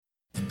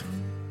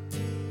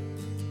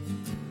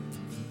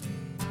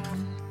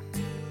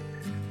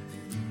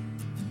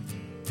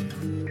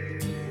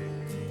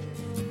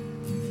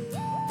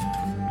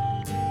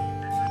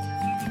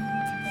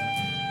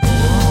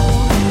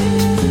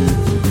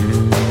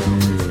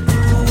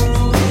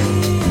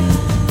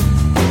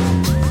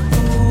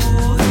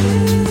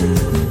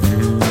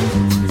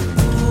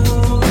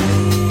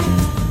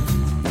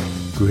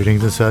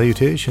Greetings and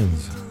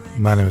salutations.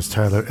 My name is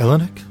Tyler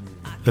Elenick,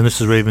 and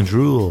this is Raven's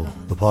Rule,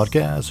 the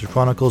podcast that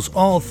chronicles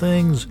all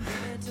things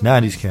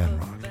 90s can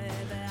rock.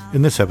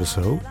 In this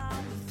episode,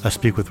 I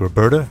speak with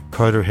Roberta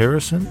Carter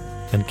Harrison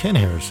and Ken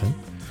Harrison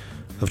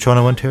of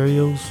Toronto,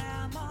 Ontario's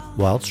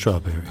Wild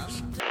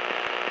Strawberries.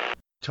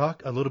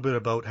 Talk a little bit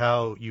about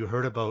how you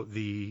heard about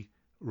the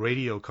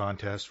radio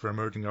contest for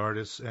emerging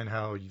artists and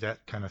how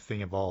that kind of thing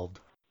evolved.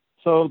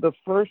 So the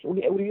first,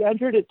 we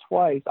entered it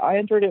twice. I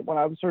entered it when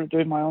I was sort of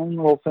doing my own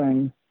little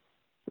thing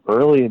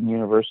early in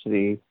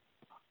university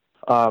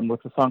with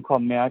a song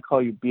called May I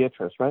Call You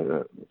Beatrice, right?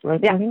 Right?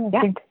 Yeah,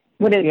 I think.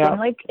 Would it have been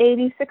like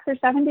 86 or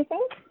 70,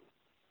 think?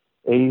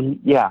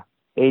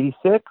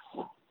 86.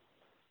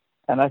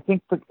 And I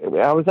think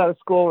I was out of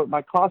school.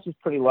 My class was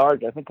pretty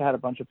large. I think I had a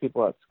bunch of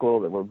people at school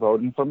that were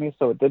voting for me,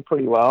 so it did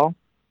pretty well.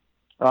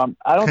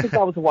 I don't think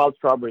that was a Wild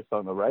Strawberry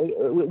song, though, right?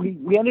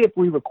 We ended up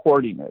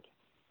re-recording it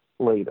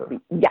later.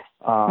 Yes.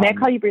 May I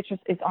Call You Beatrice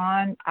is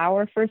on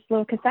our first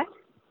little cassette.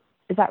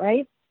 Is that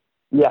right?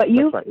 Yeah, but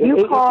you, that's right.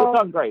 It's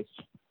on Grace.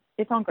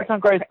 It's on Grace. It's on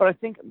Grace, okay. but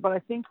I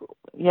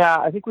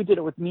think we did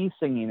it with me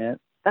singing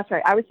it. That's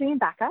right. I was singing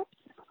backups.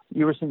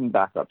 You were singing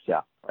backups,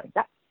 yeah. Right.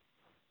 Yeah.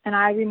 And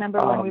I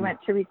remember when we went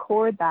to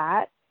record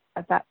that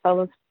at that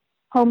fellow's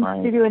home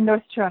studio in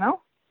North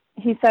Toronto,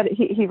 he said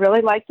he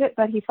really liked it,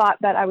 but he thought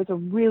that I was a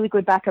really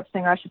good backup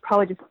singer. I should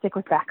probably just stick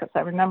with backups.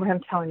 I remember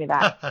him telling me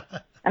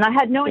that. And I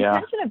had no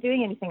intention of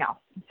doing anything else.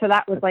 So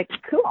that was like,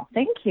 cool,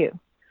 thank you.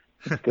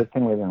 It's a good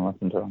thing we didn't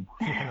listen to him.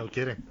 No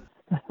kidding.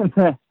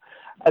 And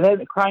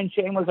then Crying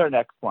Shame was our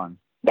next one.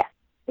 Yeah.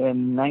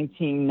 In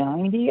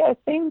 1990, I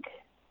think.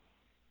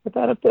 Would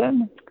that have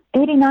been?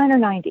 89 or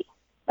 90.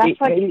 That's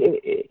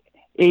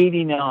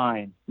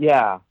 89,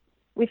 yeah.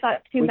 We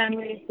thought two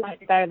memories might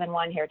be better than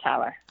one here,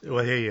 Tyler.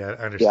 Well, hey, I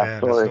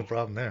understand. There's no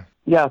problem there.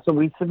 Yeah, so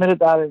we submitted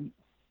that in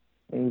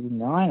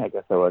 89, I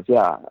guess it was,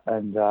 yeah.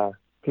 And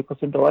people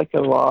seemed to like it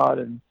a lot.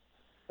 And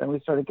then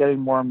we started getting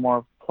more and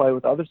more play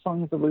with other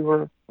songs that we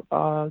were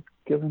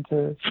given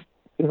to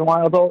Stephen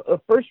Y. Although the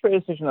first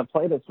radio station that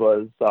played us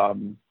was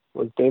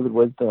David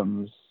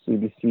Wisdom's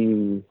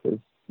CBC, his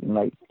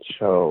night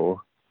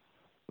show,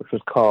 which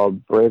was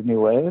called Brave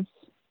New Waves.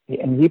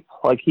 And he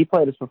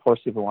played us before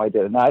Stephen Y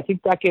did. And I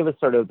think that gave us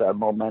sort of the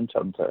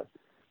momentum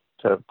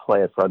to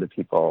play it for other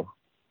people.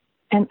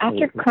 And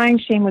after Crying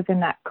Shame was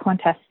in that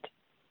contest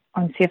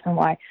on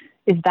CFNY,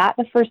 is that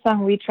the first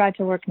song we tried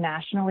to work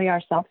nationally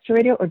ourselves to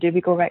radio, or did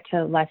we go right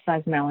to Life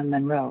Size Marilyn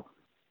Monroe?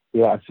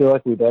 Yeah, I feel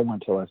like we then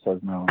went to Life Size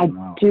Marilyn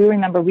Monroe. I do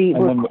remember we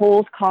were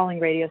cold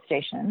calling radio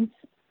stations,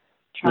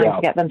 trying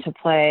to get them to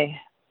play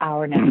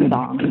our next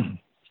song.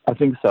 I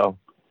think so.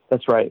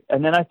 That's right.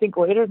 And then I think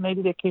later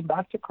maybe they came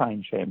back to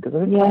Crying Shame, because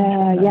I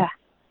think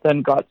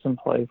then got some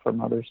play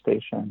from other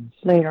stations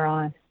later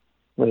on.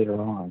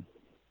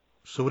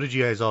 So what did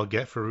you guys all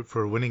get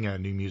for winning a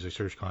New Music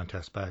Search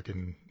contest back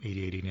in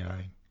 88,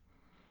 89?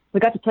 We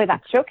got to play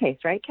that showcase,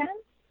 right, Ken?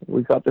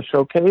 We got the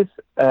showcase,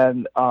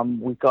 and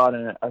we got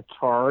an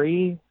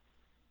Atari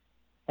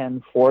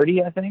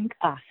 1040, I think.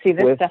 See,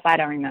 this stuff I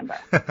don't remember.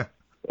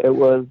 It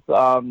was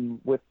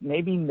with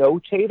maybe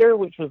Notator,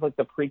 which was like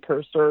the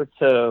precursor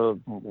to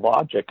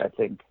Logic, I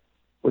think,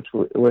 which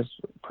was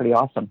pretty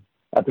awesome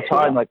at the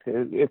time. Like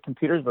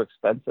computers were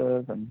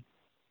expensive, and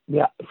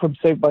from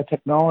Saved by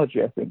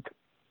Technology, I think.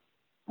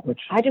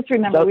 Which I just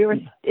remember we were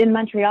in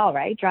Montreal,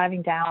 right,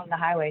 driving down the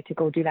highway to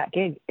go do that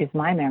gig. Is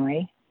my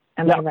memory?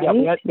 Am I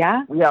right?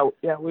 Yeah.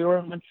 We were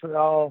in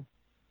Montreal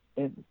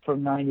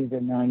from 90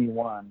 to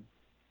 91.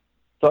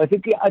 So I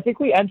think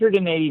we entered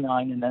in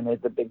 89, and then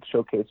the big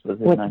showcase was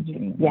in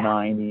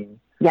 1990.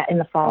 Yeah, in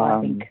the fall, I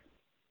think.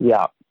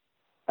 Yeah.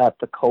 At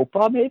the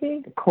Copa,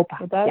 maybe? The Copa,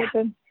 would that have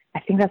been?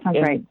 I think that sounds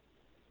right.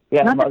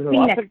 Yeah. Not the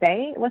Phoenix,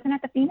 eh? Wasn't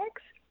it the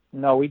Phoenix?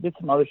 No, we did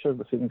some other shows at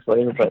the Phoenix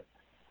later, but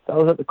that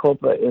was at the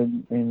Copa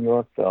in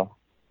Yorkville.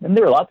 And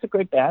there were lots of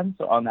great bands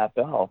on that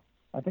bill.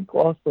 I think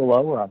Lost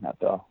Below were on that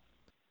bill.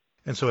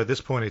 And so at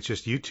this point, it's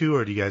just you two,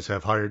 or do you guys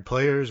have hired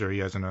players, or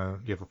you guys you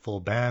have a full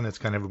band that's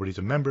kind of everybody's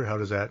a member? How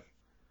does that?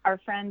 Our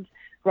friend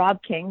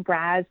Rob King,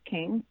 Braz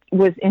King,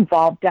 was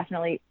involved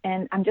definitely.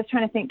 And I'm just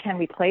trying to think, Ken,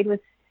 we played with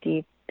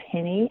Steve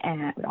Pinney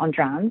on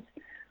drums.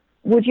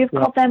 Would you have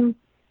called them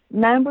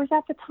members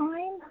at the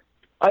time?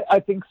 I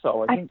think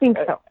so. I think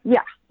so.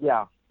 Yeah.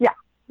 Yeah.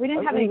 We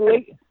didn't have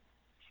any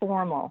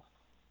formal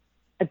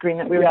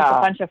agreement. We were just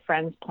a bunch of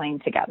friends playing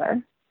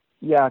together.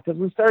 Yeah,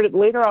 because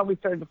later on we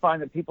started to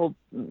find that people,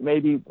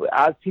 maybe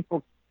as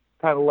people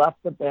kind of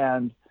left the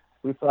band,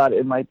 we thought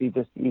it might be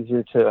just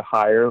easier to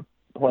hire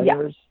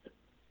players. Yeah.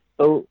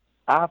 So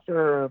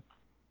after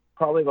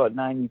probably about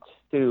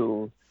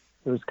 92,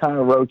 there was kind of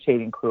a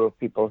rotating crew of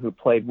people who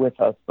played with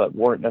us but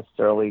weren't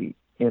necessarily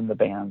in the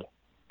band.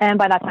 And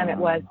by that time it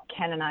was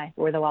Ken and I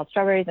were the Wild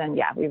Strawberries, and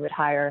we would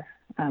hire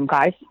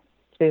guys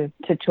to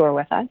tour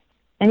with us.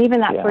 And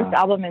even that first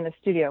album in the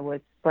studio was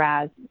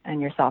Braz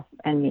and yourself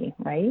and me,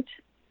 right?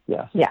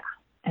 Yes. Yeah.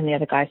 And the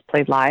other guys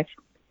played live.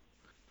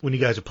 When you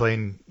guys are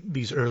playing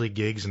these early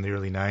gigs in the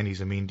early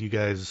 90s, I mean, do you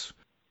guys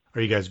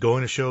Are you guys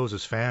going to shows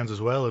as fans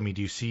as well? I mean,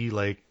 do you see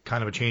like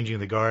kind of a changing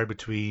of the guard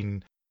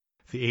between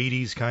the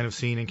 80s kind of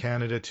scene in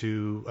Canada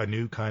to a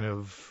new kind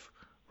of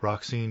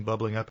rock scene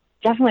bubbling up?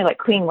 Definitely like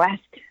Queen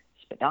West,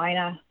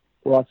 Spadina.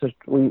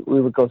 We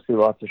would go see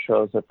lots of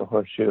shows at the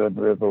Horseshoe and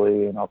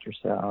Rivoli and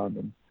Ultrasound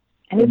and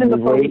even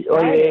before we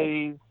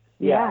started.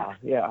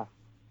 Yeah.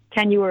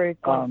 Ken, you were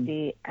going to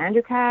see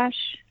Andrew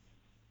Cash.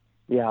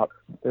 Yeah,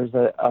 there's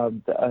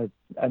a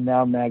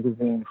Now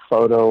Magazine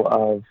photo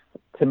of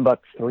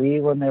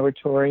Timbuk3 when they were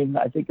touring.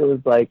 I think it was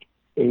like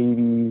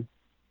 86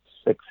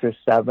 or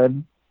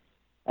 7,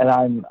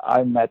 and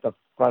I'm at the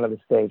front of the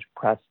stage,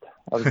 pressed.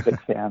 I was a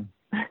big fan.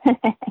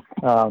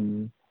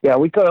 Yeah,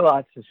 we go to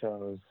lots of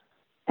shows,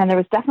 and there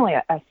was definitely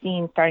a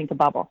scene starting to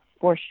bubble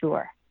for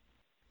sure.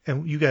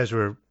 And you guys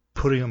were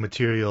putting on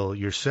material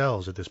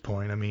yourselves at this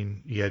point. I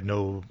mean, you had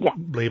no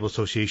label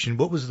association.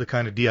 What was the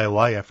kind of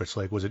DIY efforts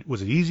like? Was it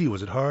easy?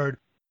 Was it hard?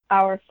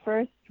 Our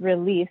first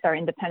release, our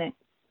independent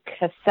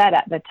cassette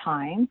at the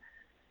time,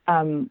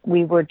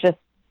 we were just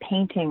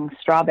painting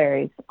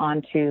strawberries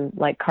onto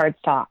like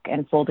cardstock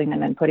and folding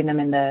them and putting them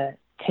in the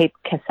tape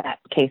cassette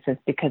cases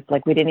because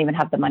like we didn't even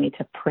have the money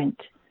to print,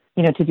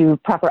 to do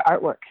proper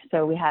artwork.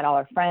 So we had all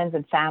our friends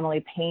and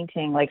family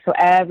painting. Like, so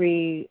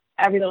every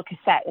little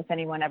cassette, if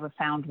anyone ever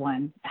found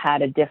one,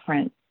 had a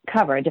different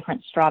cover, a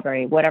different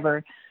strawberry,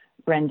 whatever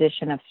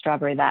rendition of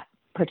strawberry that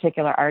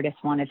particular artist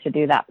wanted to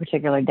do that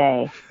particular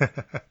day.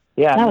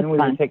 Yeah, that was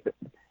fun.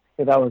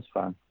 That was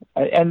fun.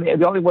 And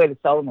the only way to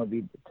sell them would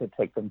be to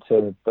take them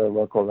to the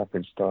local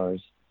record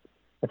stores.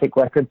 I think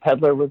Record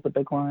Peddler was the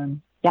big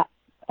one. Yeah.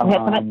 We had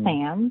some at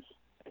Sam's.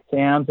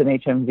 Sam's and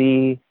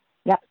HMV.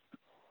 Yep.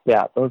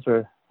 Yeah, those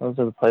are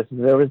the places.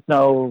 There was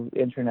no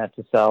internet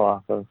to sell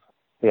off of.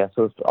 Yeah,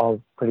 so it's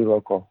all pretty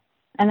local.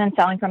 And then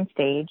selling from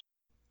stage.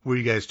 Were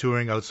you guys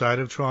touring outside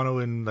of Toronto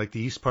in like the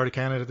east part of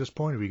Canada at this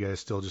point, or were you guys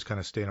still just kind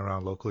of staying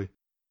around locally?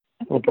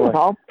 I think it was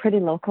all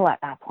pretty local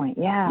at that point,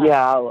 yeah.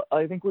 Yeah,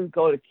 I think we'd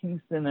go to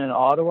Kingston and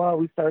Ottawa.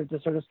 We started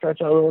to sort of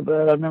stretch out a little bit.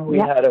 I remember we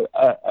had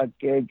a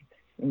gig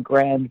in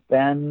Grand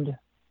Bend,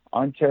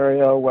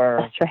 Ontario,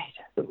 where that's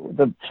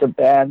right. The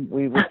band,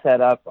 we would set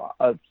up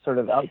sort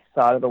of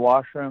outside of the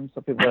washroom,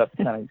 so people would have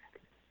to kind of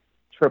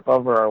trip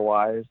over our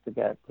wires to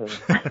get to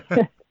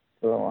the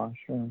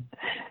washroom.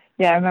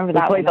 Yeah, I remember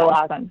that one. That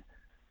was fun.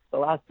 The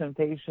Last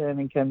Temptation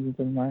in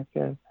Kensington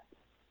Market.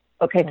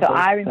 Okay, so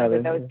I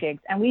remember those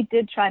gigs. And we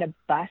did try to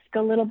busk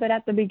a little bit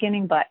at the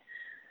beginning, but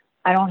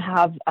I don't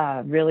have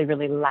a really,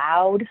 really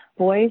loud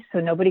voice, so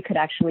nobody could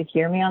actually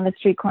hear me on the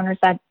street corners.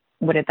 That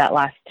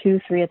last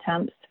 2-3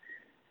 attempts.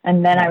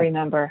 And then I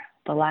remember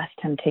The Last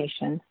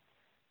Temptation.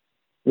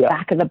 Yeah.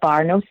 Back of the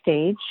bar, no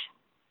stage.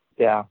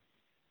 Yeah.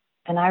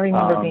 And I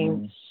remember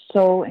being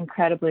so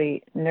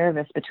incredibly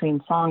nervous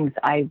between songs.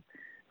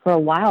 For a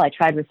while, I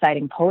tried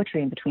reciting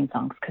poetry in between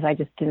songs because I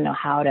just didn't know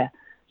how to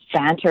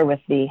banter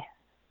with the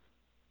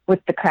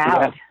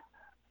crowd.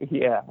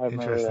 Yeah, I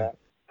remember that.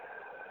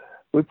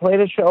 We played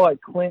a show at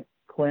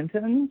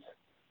Clinton's.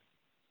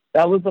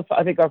 That was,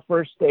 I think, our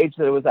first stage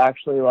that it was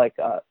actually like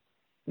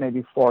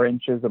maybe 4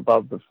 inches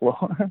above the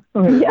floor.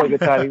 Like a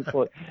tiny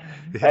floor.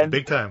 Yeah,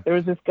 big time. There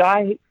was this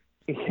guy.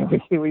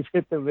 We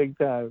hit the big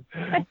time.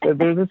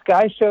 There's this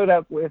guy showed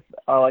up with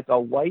like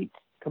a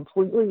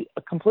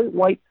complete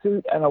white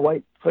suit and a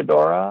white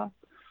fedora,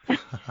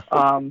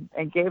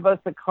 and gave us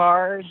a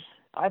card.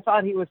 I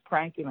thought he was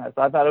pranking us.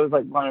 I thought it was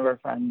like one of our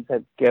friends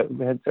had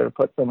sort of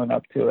put someone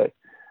up to it.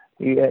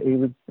 He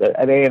was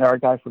an A&R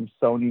guy from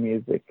Sony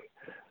Music,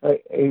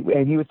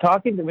 and he was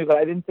talking to me, but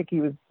I didn't think he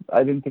was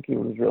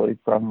really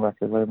from a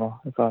record label.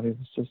 I thought he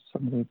was just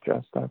somebody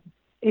dressed up.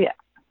 Yeah,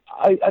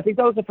 I think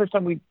that was the first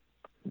time we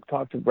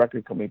talked to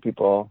record company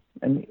people,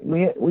 and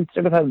we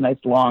sort of had a nice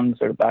long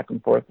sort of back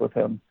and forth with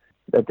him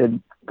that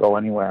didn't go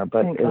anywhere,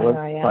 but it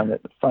was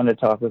fun to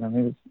talk with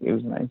him. He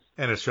was nice.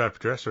 And a sharp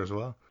dresser as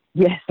well.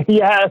 Yes,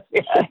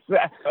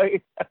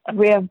 exactly.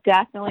 We have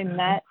definitely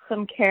met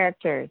some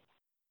characters.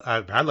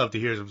 I'd love to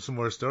hear some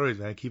more stories,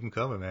 man. Keep them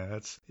coming, man. I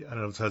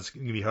don't know, it's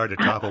going to be hard to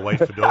top a white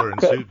fedora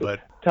and suit,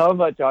 but... Tell them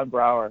about John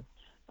Brower.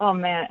 Oh,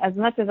 man, as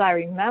much as I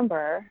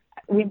remember,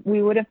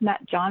 we would have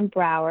met John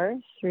Brower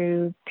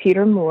through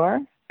Peter Moore.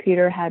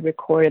 Peter had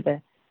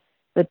recorded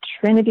the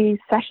Trinity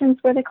Sessions,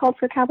 were they called,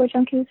 for Cowboy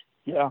Junkies?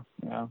 Yeah.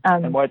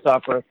 And White's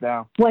Off Earth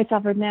Now. White's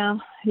Off Earth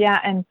Now, yeah.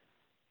 And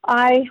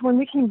when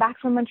we came back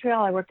from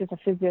Montreal, I worked as a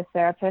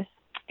physiotherapist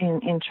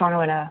in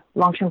Toronto in a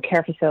long-term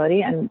care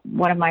facility, and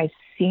one of my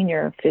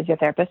senior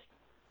physiotherapists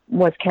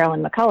was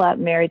Carolyn McCullough,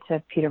 married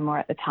to Peter Moore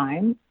at the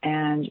time,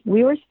 and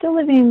we were still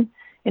living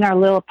in our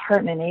little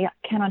apartment,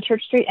 Ken, on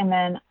Church Street, and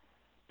then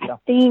I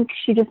think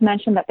she just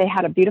mentioned that they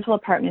had a beautiful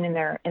apartment in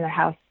their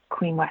house,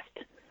 Queen West.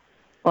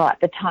 Well, at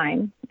the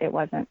time, it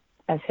wasn't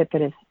as hip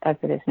as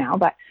it is now,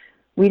 but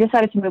we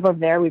decided to move over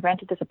there. We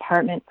rented this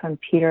apartment from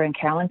Peter and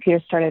Carolyn.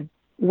 Peter started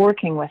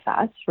working with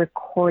us,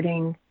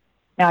 recording.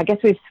 Now, I guess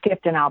we've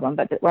skipped an album,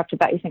 but we're up to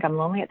That You Think I'm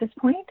Lonely at this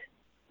point.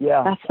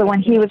 Yeah. That's the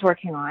one he was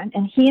working on.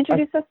 And he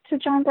introduced us to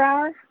John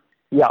Brower.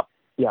 Yeah.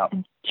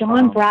 And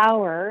John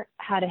Brower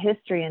had a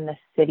history in the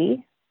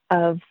city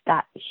of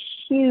that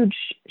huge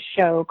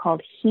show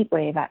called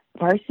Heatwave at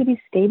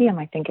Varsity Stadium,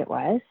 I think it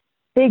was.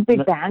 Big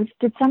bands.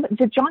 Did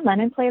John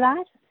Lennon play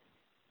that?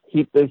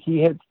 He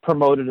had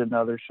promoted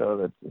another show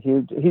that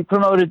he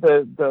promoted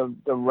the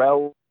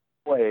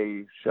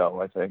Railway show,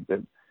 I think,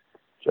 that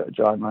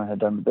John Lennon had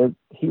done. The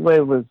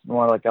Heatwave was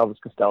more like Elvis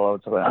Costello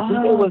and stuff. I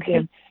think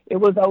it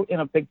was out in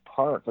a big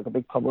park, like a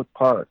big public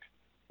park.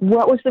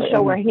 What was the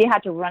show where he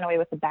had to run away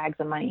with the bags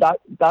of money?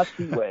 That's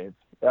Heatwave.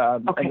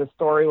 Okay. And the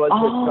story was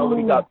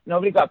that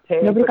nobody got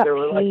paid. There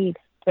were like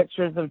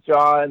pictures of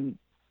John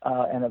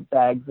and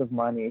bags of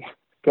money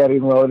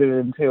getting loaded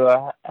into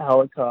a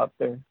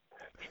helicopter,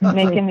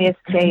 making the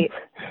escape.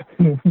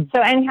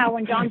 So anyhow,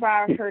 when John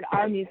Brower heard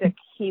our music,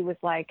 he was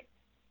like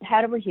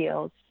head over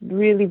heels.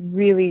 Really,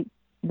 really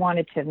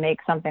wanted to make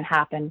something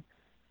happen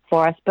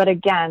for us. But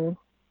again,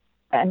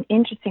 an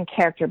interesting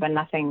character, but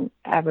nothing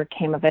ever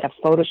came of it. A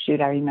photo shoot,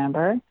 I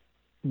remember.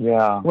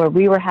 Yeah. Where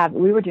we were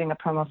doing a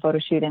promo photo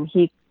shoot, and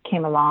he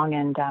came along,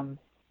 and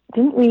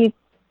didn't we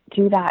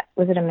do that?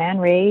 Was it a Man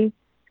Ray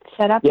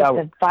setup with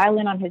the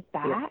violin on his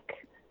back?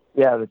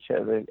 Yeah,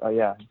 exactly.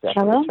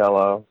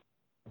 The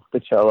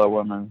cello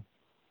woman.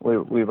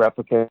 We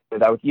replicated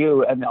that with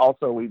you, and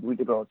also we did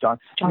it with John.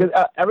 Because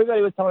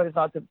everybody was telling us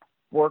not to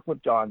work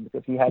with John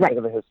because he had a bit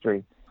of a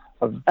history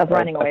of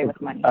running away with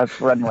money. Of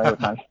running away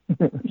with money.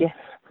 Yeah.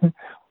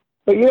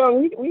 But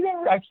we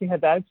never actually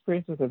had that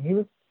experience with him. He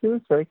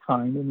was very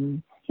kind,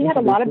 and he had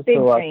a lot of big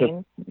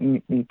dreams.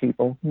 Meet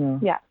people.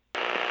 Yeah.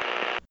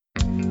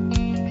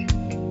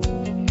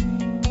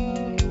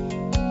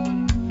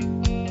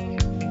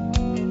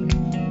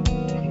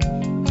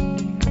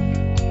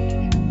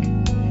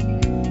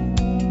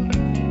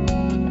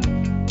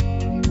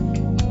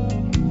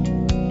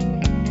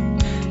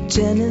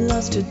 Jenny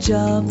lost her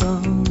job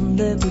on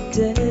every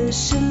day.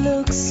 She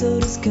looks so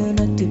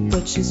disconnected,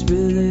 but she's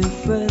really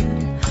afraid.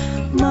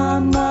 My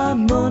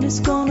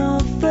money's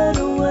gonna fade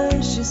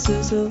away. She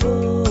says,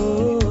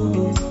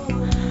 oh,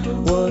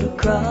 what a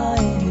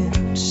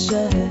crying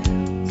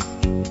shame.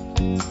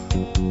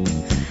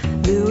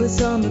 Lewis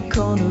on the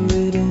corner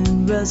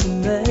reading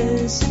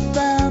resumes. He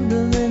found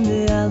them in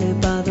the alley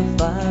by the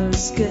fire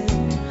escape.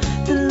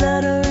 The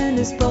letter in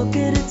his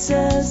pocket, it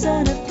says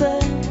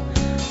anything.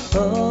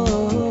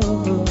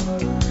 Oh,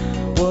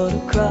 what a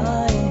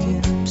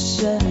crying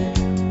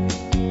shame.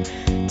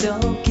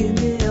 Don't give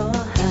me your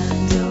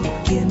hand,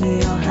 don't give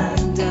me your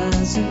hand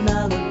as an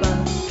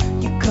alibi.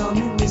 You call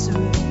me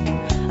misery,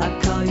 I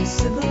call you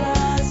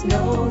civilized.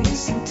 No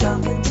use in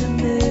talking to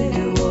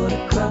me, what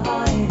a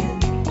crying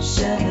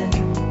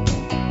shame.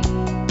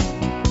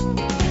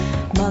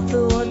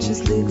 Martha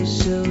watches legal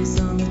shows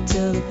on the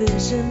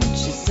television.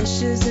 She says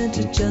she's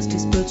into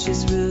justice, but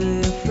she's really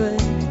afraid.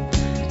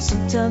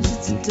 Sometimes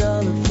it's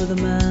 $1 for the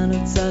man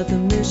outside the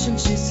mission.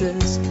 She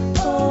says,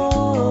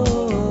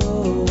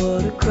 oh,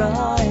 what a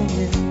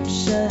crying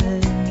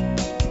shame.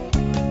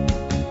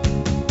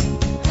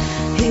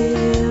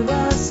 Here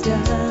I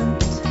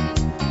stand,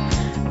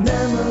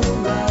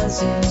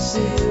 memorizing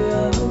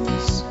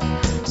zeros,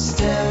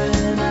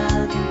 staring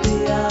at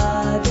the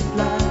eye that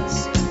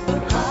lies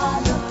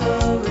behind the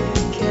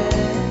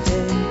hurricane.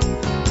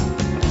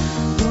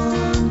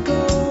 One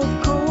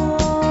gold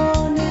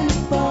coin in a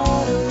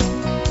bottle,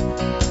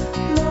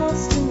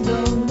 lost and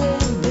lonely.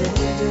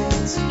 Maybe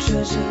it's a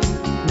treasure,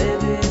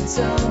 maybe it's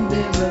a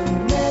mirror,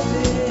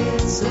 maybe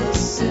it's a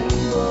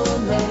symbol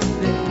of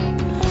me.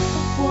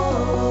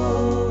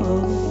 Whoa,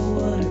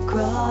 what a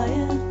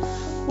crying,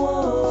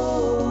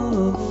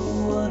 whoa,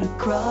 what a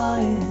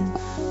crying,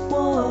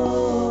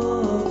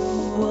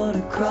 whoa, what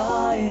a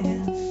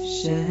crying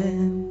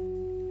shame.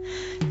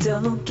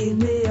 Don't give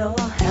me your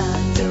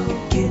hand,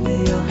 don't give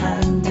me your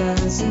hand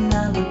as an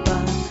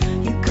alibi.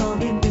 You call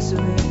me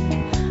misery,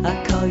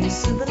 I call you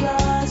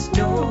civilized.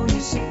 No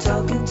use in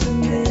talking to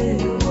me,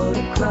 what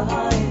a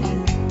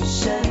crying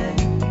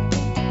shame.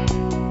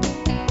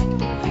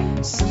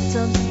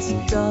 Sometimes it's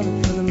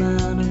 $1 for the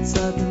man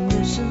outside the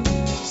mission.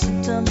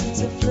 Sometimes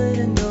it's a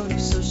fleeting note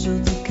of social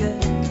decay.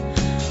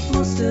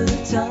 Most of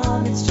the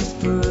time it's just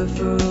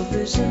peripheral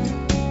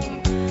vision.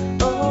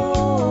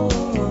 Oh,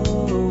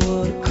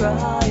 what a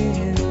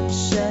crying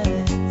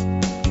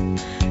shame.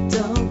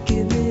 Don't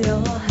give me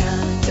your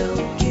hand,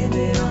 don't give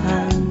me your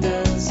hand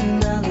as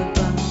an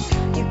alibi.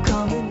 You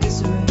call me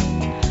misery,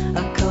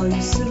 I call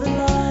you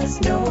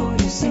civilized. No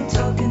use in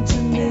talking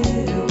to me,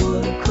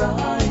 what a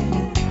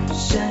crying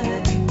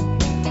shame.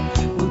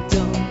 Well,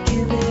 don't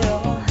give me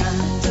your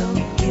hand,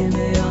 don't give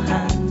me your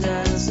hand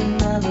as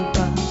an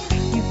alibi.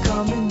 You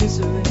call me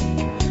misery,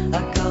 I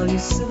call you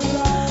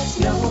civilized.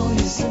 No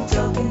use in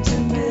talking to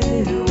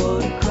me,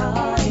 what a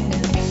crying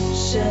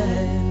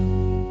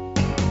shame.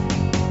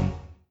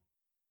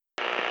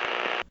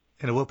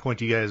 And at what point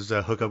do you guys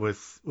hook up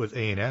with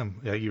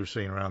A&M? Yeah, you were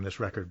saying around this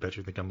record, Bet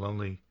You Think I'm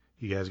Lonely,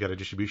 you guys got a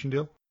distribution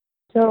deal?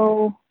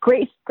 So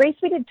Grace we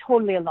did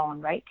totally alone,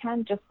 right,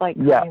 Ken? Just like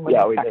we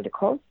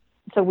Spectacles.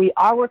 So we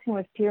are working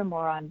with Pierre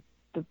Moore on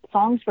the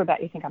songs for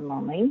Bet You Think I'm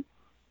Lonely.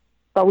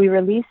 but we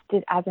released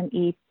it as an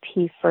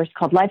EP first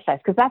called Life Size,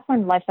 because that's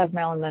when Life Size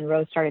Marilyn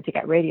Monroe started to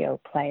get radio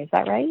play. Is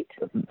that right?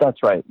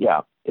 That's right.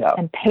 Yeah.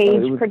 And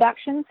Page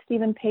Productions,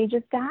 Stephen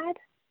Page's dad.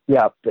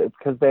 Yeah,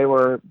 because they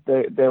were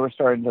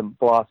starting to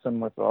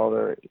blossom with all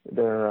their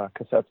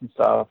cassettes and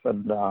stuff,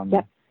 and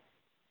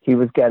he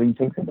was getting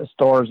things in the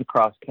stores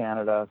across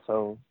Canada.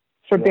 So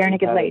for Bare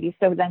Naked Ladies.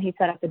 So then he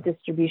set up a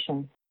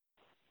distribution,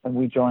 and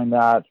we joined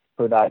that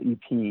for that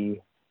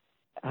EP.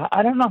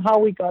 I don't know how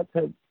we got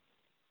to.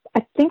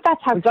 I think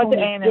that's how we got Tony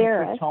to A&M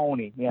Darris.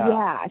 Tony.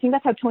 Yeah, I think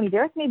that's how Tony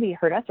Darris maybe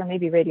heard us, or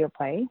maybe Radio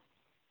Play.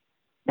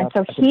 And I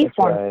so he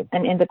formed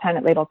an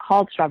independent label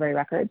called Strawberry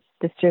Records,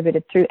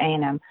 distributed through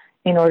A&M,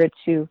 in order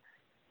to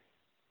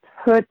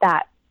put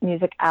that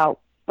music out.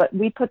 But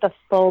we put the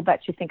full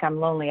Bet You Think I'm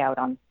Lonely out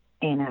on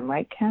A&M,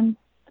 right, Ken?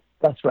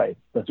 That's right.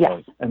 That's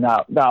right. And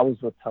that was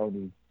with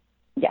Tony.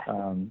 Yes.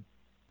 And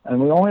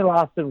we only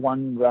lasted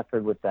one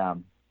record with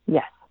them.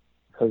 Yes.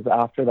 Because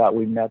after that,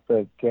 we met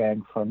the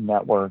gang from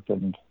Network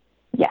and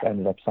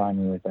ended up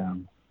signing with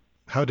them.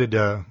 How did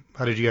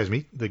you guys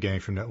meet the gang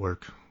from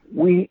Network?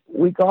 We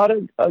got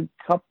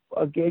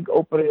a gig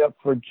opening up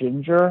for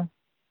Ginger,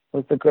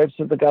 with the guys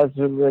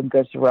who were in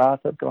Grapes of Wrath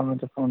had gone on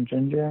to form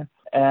Ginger,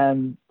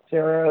 and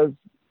Sarah's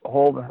her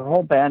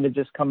whole band had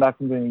just come back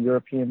from doing a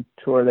European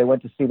tour. They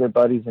went to see their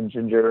buddies in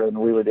Ginger, and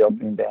we were the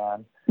opening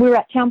band. We were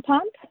at Town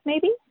Pump,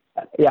 maybe.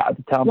 Yeah, at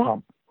the Town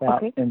Pump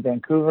in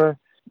Vancouver.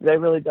 They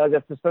really dug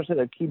us, especially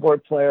their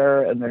keyboard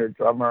player and their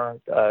drummer,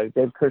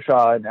 Dave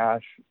Kershaw and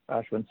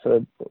Ashwin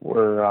Sood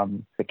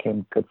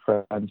became good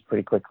friends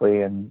pretty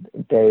quickly. And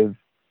Dave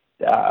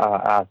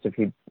asked if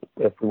we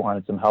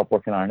wanted some help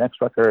working on our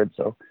next record,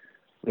 so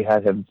we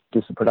had him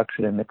do some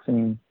production and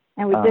mixing.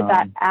 And we did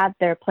that at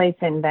their place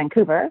in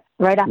Vancouver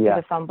right after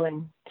the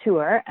Fumbling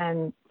tour.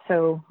 And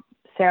so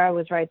Sarah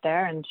was right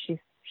there, and she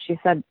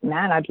said,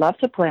 "Man, I'd love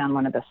to play on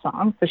one of the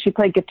songs." So she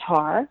played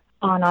guitar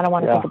on I Don't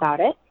Want to Think About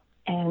It.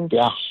 And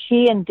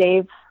she and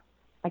Dave,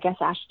 I guess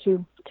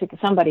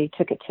somebody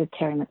took it to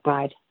Terry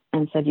McBride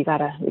and said, you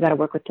gotta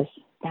work with this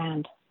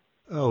band.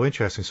 Oh,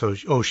 interesting. So,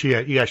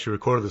 you actually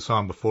recorded the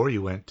song before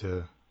you went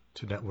to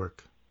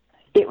Network.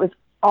 It was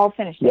all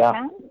finished.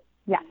 Yeah.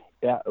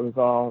 Yeah, it was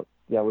all.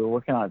 Yeah, we were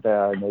working on it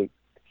there, and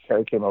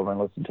Terry came over and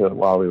listened to it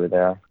while we were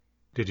there.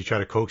 Did you try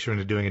to coax her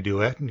into doing a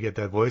duet and get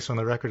that voice on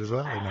the record as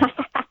well? Or no?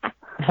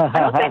 I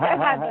don't think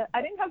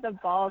I didn't have the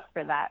balls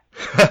for that.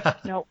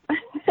 Nope.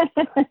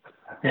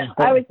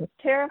 I was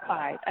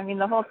terrified. I mean,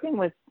 the whole thing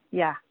was,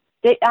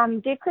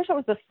 Dave Kershaw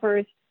was the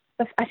first,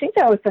 I think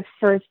that was the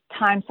first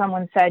time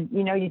someone said,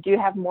 you do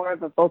have more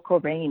of a vocal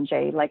range,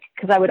 eh? Like,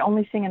 because I would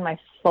only sing in my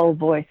full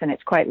voice, and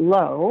it's quite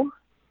low.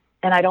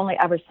 And I'd only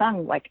ever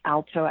sung like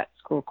alto at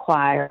school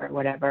choir or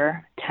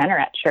whatever, tenor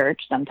at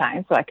church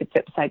sometimes, so I could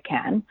sit beside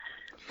Ken.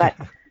 But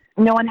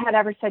no one had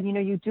ever said,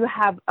 you do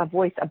have a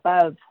voice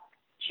above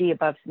G,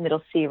 above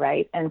middle C,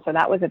 right? And so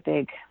that was a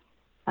big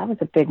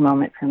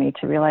moment for me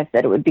to realize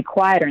that it would be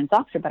quieter and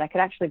softer, but I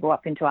could actually go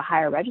up into a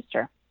higher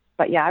register.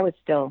 But yeah, I was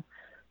still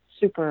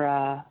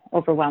super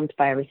overwhelmed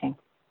by everything.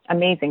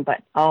 Amazing, but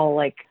it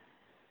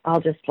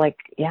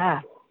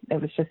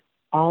was just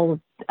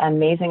all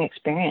amazing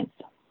experience.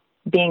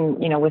 Being,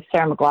 with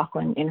Sarah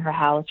McLachlan in her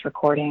house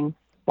recording,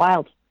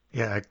 wild.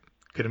 Yeah, I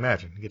could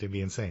imagine. It'd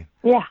be insane.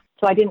 Yeah,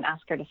 so I didn't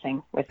ask her to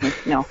sing with me,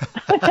 no.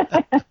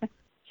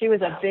 She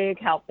was a big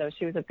help, though.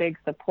 She was a big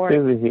support. She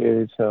was a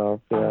huge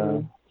help,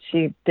 yeah.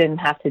 She didn't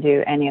have to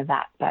do any of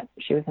that, but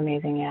she was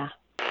amazing, yeah.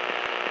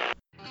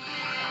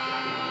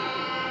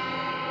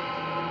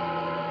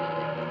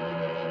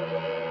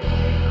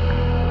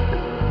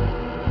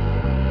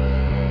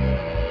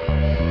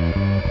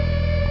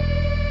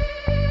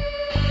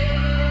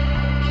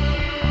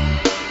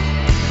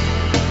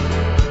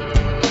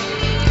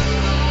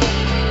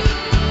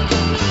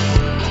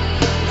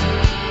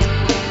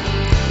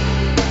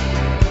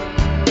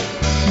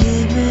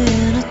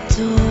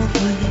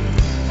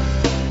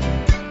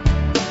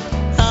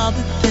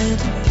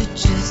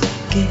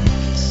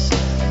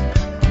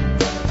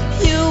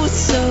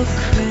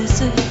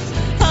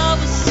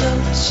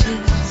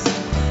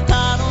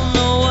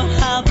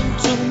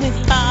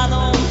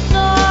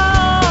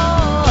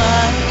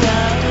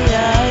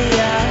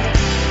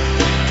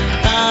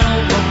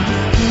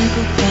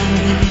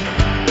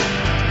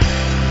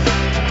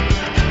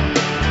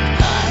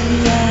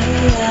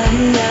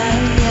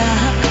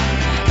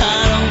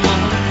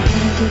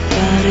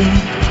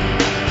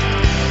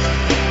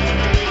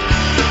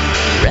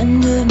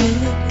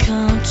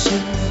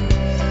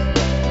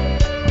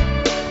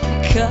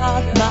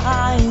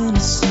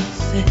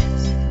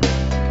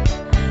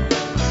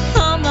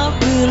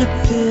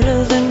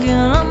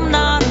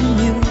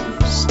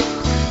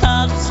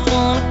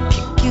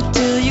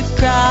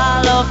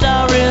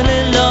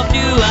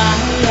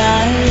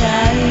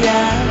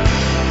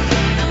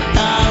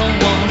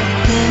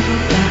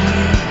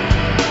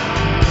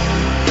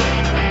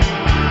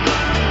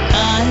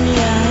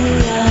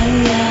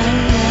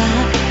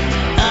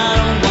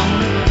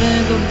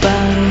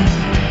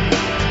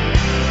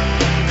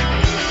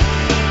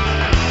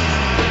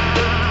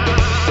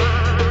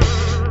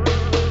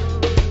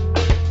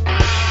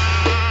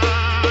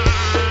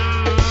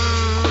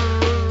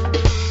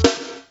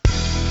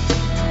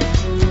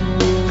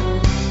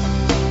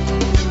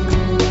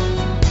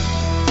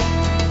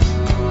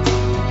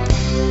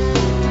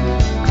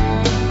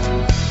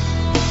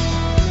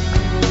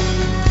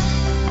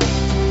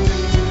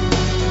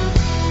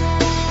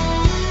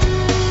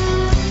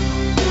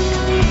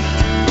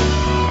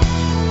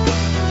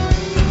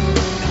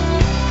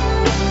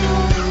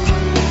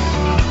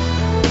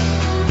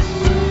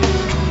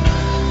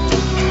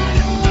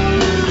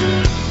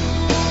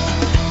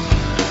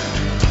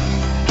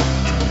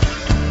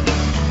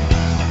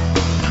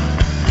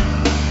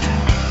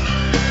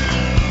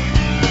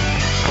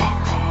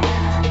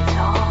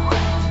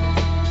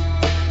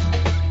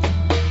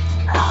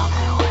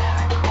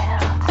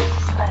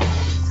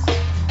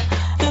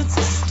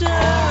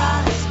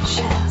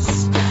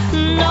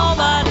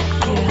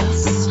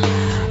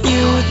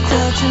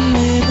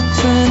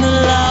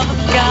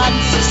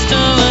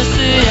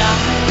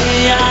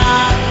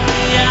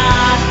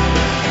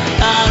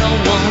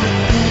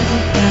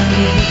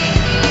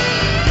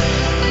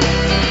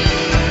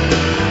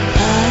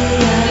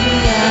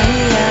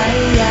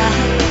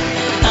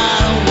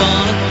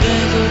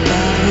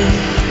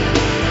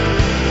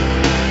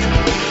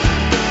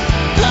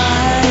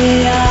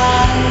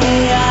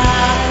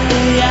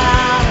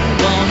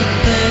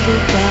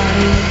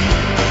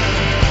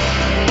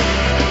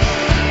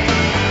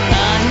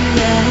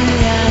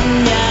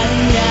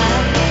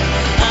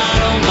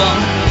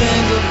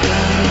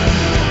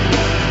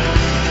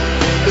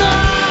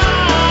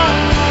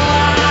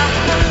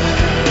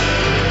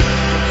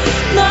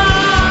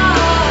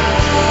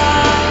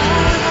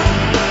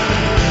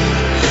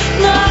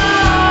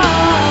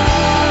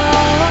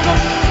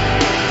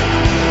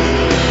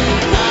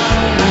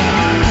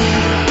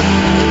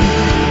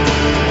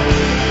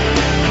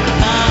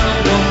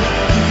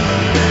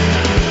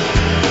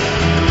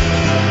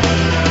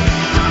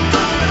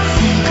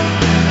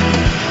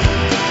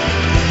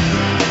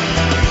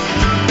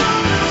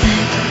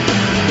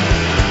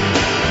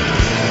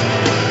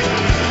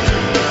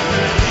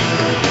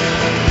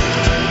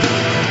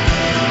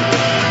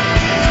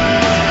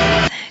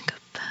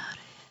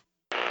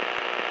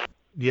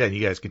 yeah,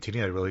 you guys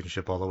continue that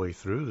relationship all the way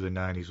through the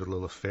 90s with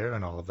Lilith Fair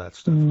and all of that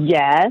stuff.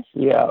 Yes.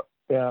 Yeah,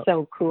 yeah.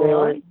 So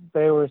cool.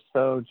 They were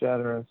so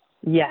generous.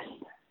 Yes.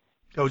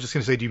 I was just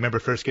going to say, do you remember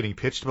first getting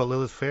pitched about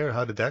Lilith Fair?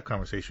 How did that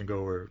conversation go?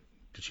 Or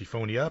did she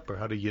phone you up? Or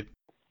how did you get...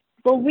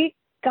 Well, we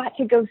got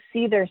to go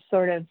see their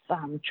sort of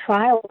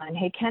trial run.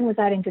 Hey, Ken, was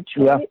that in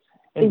Detroit?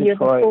 Yeah, in the year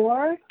Detroit.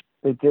 Before?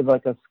 They did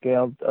like a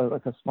scaled,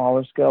 like a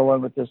smaller scale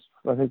one with just,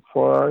 I think,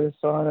 4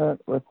 artists on it.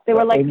 With They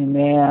were like Amy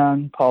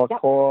Mann, Paula Yep.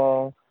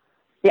 Cole.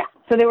 Yeah,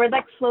 so they were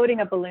like floating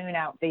a balloon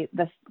out the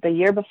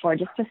year before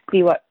just to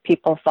see what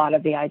people thought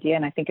of the idea,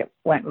 and I think it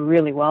went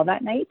really well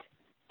that night.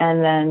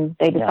 And then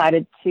they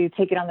decided to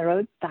take it on the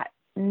road that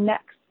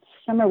next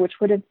summer, which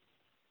would have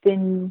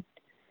been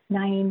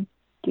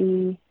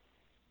 97,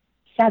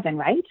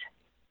 right?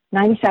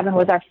 97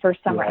 was our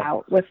first summer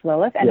out with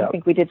Lilith, and I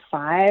think we did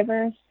 5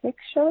 or 6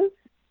 shows.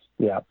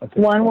 Yeah.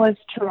 One was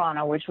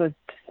Toronto, which was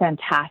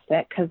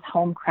fantastic because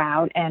home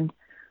crowd, and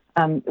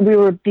we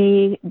were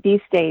B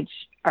stage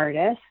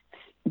artists,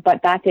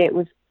 but that day it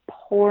was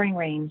pouring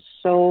rain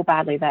so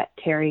badly that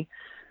Terry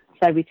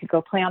said we could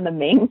go play on the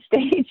main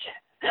stage.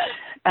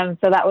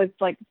 So that was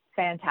like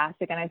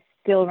fantastic, and I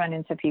still run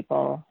into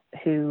people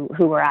who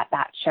were at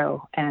that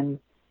show, and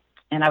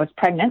I was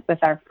pregnant with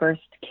our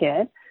first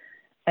kid,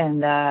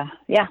 and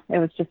it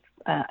was just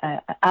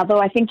although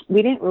I think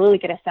we didn't really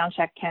get a sound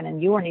check, Ken, and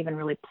you weren't even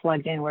really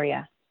plugged in, were you?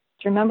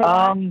 Do you remember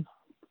that?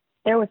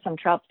 There was some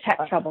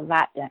tech trouble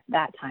that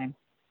time.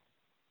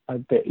 I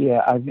think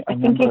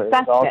you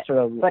assessed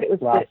it, but it was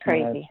a bit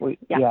crazy.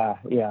 Yeah.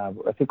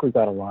 I think we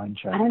got a line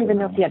check. I don't even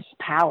know if you had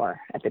power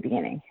at the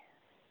beginning.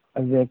 I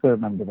vaguely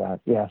remember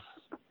that, yes.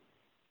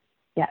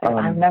 Yeah,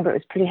 I remember it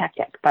was pretty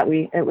hectic, but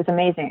it was an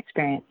amazing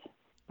experience.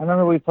 I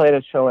remember we played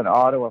a show in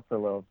Ottawa for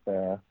Lilith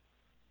Fair,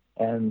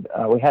 and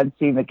we hadn't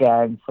seen the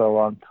gang for a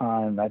long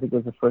time. I think it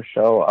was the first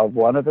show of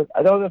one of it.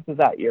 I don't know if it was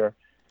that year,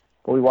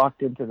 but we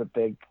walked into the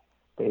big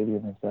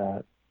stadium as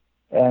that.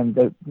 And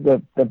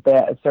the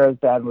band, Sarah's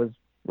band was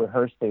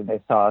rehearsing. They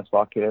saw us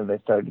walking in, and they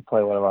started to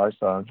play one of our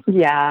songs.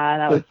 Yeah,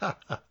 that was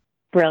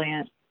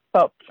brilliant.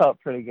 Felt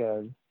pretty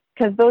good.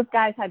 Because those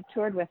guys had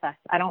toured with us.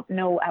 I don't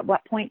know at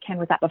what point, Ken,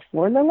 was that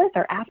before Lilith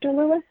or after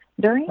Lilith?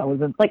 During? That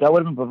would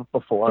have been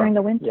before. During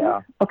the winter?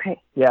 Yeah.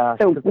 Okay. Yeah.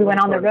 So we went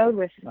on the road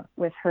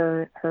with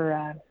her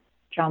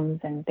drums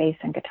and bass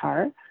and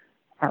guitar,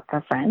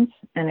 our friends,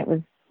 and it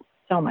was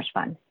so much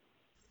fun.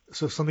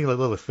 So something like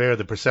Lilith Fair,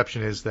 the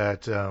perception is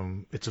that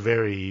it's a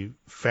very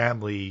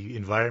family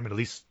environment, at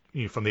least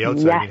from the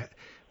outside. Yes. I mean,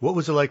 what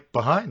was it like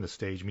behind the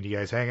stage? I mean, you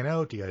guys hanging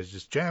out? You guys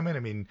just jamming? I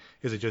mean,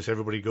 is it just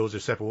everybody goes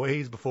their separate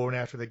ways before and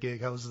after the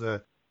gig? How's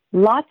the...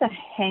 Lots of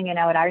hanging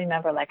out. I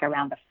remember like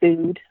around the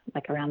food,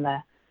 like around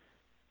the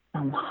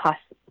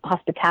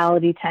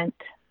hospitality tent.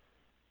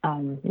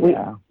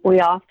 We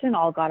often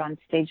all got on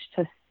stage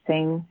to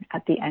sing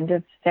at the end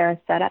of Sarah's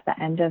set, at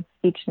the end of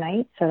each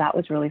night. So that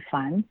was really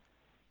fun.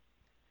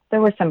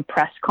 There were some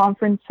press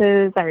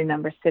conferences. I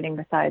remember sitting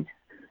beside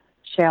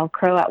Sheryl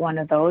Crow at one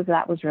of those.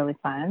 That was really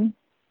fun.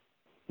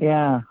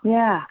 Yeah.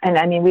 Yeah. And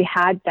I mean, we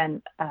had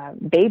then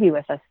baby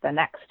with us the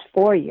next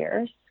 4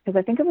 years, because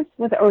I think it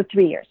was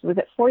 3 years. Was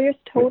it 4 years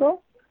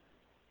total?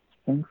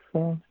 I think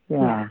so.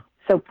 Yeah.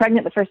 So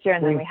pregnant the first year,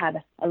 and then we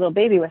had a little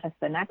baby with us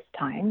the next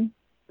time.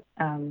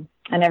 And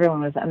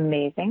everyone was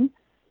amazing.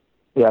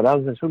 Yeah,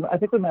 that was. I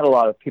think we met a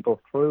lot of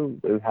people through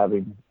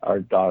having our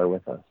daughter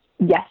with us.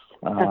 Yes,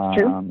 that's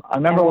true. I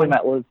remember we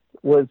met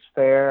Liz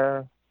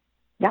Fair.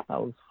 Yeah.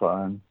 That was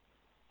fun.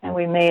 And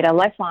we made a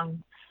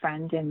lifelong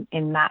friend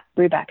in Matt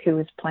Brubeck, who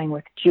was playing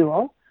with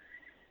Jewel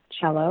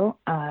cello,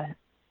 an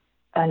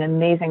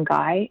amazing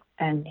guy,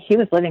 and he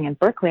was living in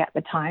Berkeley at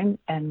the time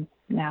and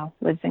now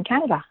lives in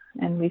Canada,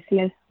 and we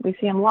see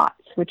him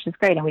lots, which is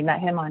great. And we met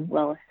him on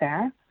Lilith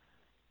Fair.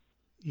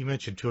 You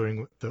mentioned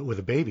touring with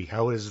a baby.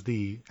 How is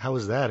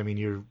that? I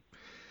mean,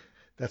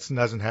 that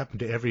doesn't happen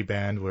to every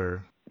band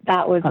where...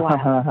 That was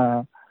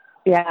wild.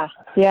 Yeah,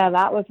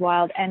 that was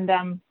wild.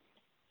 And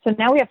so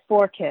now we have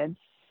 4 kids,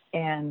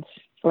 and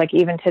like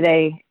even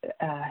today,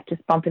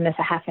 just bumping this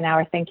a half an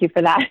hour. Thank you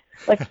for that.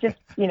 Like just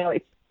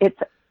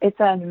it's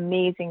an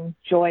amazing,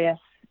 joyous,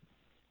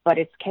 but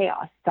it's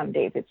chaos. Some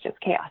days it's just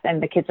chaos,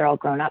 and the kids are all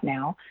grown up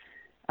now.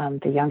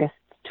 The youngest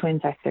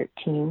twins are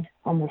 13,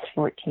 almost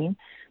 14,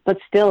 but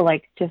still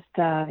like just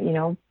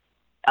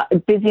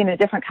busy in a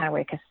different kind of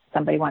way, because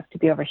somebody wants to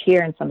be over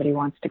here and somebody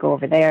wants to go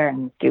over there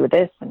and do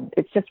this, and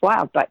it's just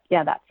wild. But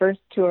yeah, that first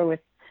tour with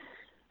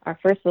our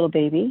first little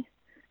baby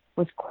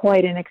was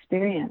quite an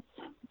experience.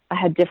 I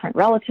had different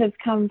relatives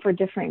come for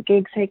different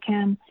gigs. Hey,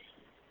 Ken.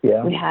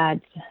 Yeah. We had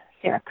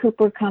Sarah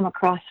Cooper come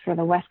across for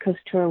the West Coast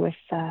tour with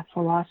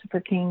Philosopher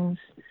Kings.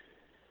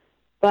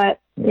 But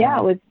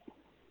it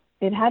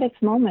had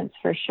its moments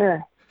for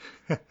sure.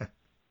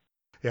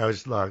 Yeah, I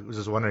was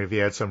just wondering if you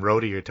had some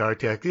roadie or tar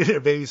tech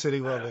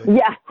babysitting while they...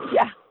 Yeah.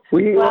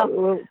 There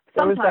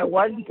was that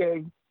one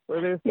gig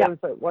where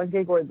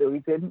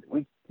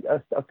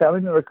a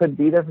family member couldn't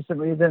be there for some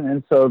reason,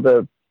 and so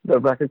the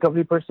record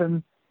company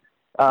person,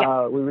 we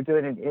were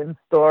doing an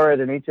in-store at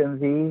an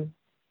HMV,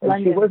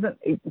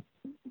 and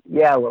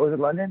Yeah, what was it,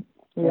 London?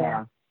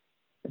 Yeah.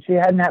 She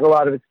hadn't had a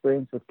lot of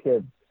experience with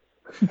kids.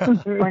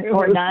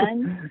 or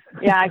done.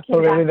 Yeah, I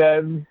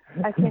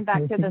came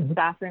back to the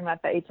staff room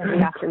at the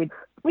HMV after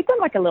we'd done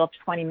like a little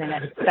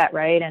 20-minute set,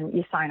 right? And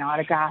you sign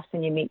autographs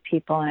and you meet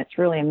people, and it's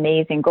really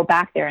amazing. Go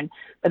back there, and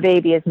the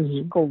baby is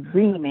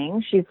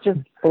screaming. She's just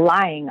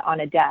lying on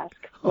a desk,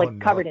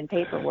 covered in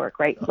paperwork,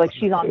 right? Like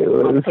she's on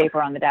the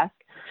paper on the desk.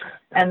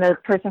 And the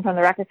person from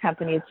the record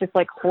company is just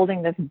like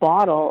holding this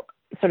bottle,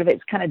 sort of,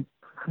 it's kind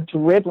of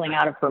dribbling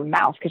out of her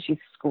mouth because she's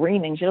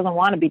screaming. She doesn't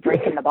want to be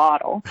drinking the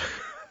bottle.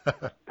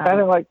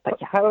 kind of like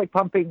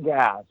pumping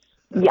gas.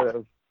 Yeah.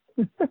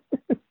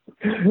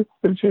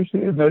 I'm sure she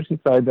didn't know she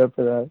signed up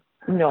for that.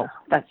 No,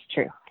 that's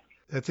true.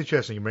 That's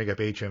interesting. You bring up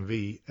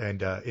HMV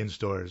and in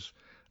stores.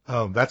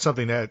 That's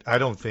something that I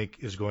don't think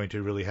is going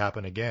to really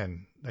happen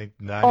again. Like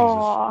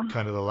 90s is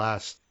kind of the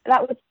last.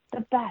 That was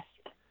the best.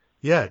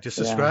 Yeah, just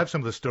describe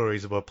some of the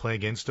stories about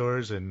playing in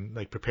stores and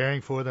like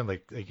preparing for them,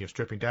 like you're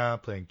stripping down,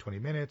 playing 20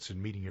 minutes,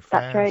 and meeting your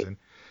fans. That's right. And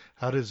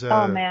how does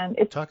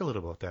talk a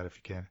little about that if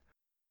you can.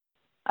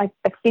 I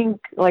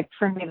think, like,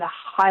 for me, the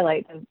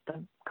highlight,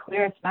 the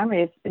clearest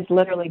memory is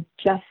literally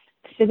just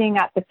sitting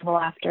at the table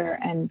after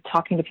and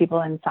talking to people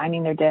and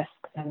signing their discs.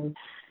 And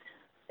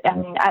I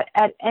mean,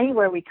 at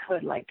anywhere we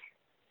could, like,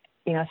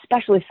 you know,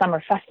 especially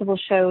summer festival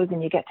shows,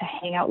 and you get to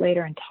hang out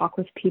later and talk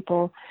with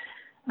people.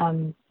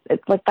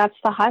 It's like, that's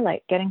the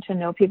highlight, getting to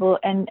know people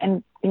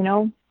and, you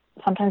know,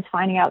 sometimes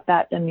finding out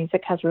that the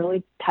music has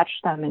really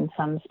touched them in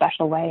some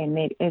special way and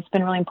it's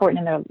been really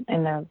important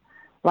in their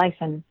life.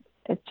 And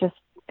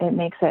it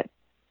makes it,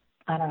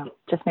 I don't know,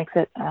 just makes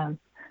it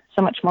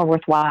so much more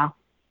worthwhile.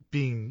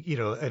 Being, you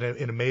know,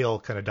 in a male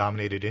kind of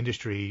dominated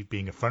industry,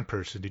 being a front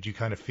person, did you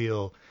kind of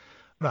feel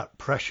not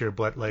pressure,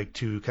 but like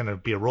to kind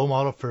of be a role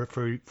model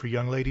for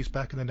young ladies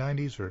back in the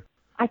 90s? Or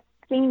I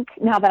think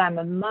now that I'm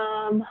a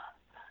mom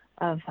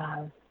of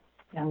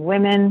young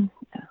women,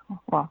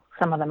 well,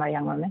 some of them are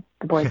young women,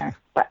 the boys aren't,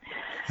 but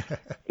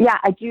yeah,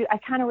 I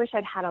kind of wish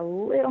I'd had a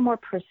little more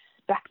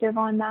perspective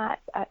on that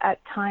at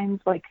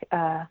times. Like,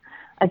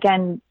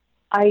 again,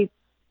 I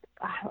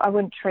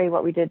wouldn't trade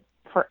what we did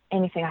for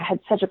anything. I had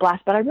such a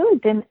blast, but I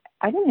didn't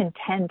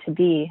intend to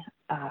be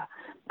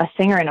a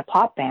singer in a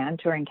pop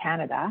band touring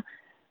Canada.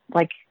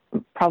 Like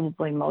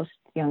probably most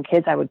young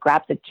kids, I would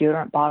grab the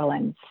deodorant bottle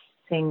and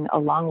sing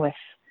along with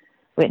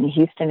Whitney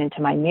Houston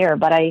into my mirror.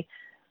 But I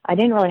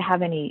didn't really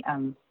have any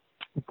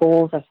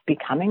goals of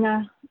becoming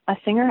a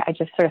singer. I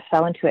just sort of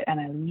fell into it and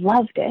I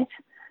loved it.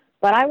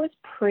 But I was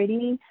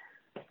pretty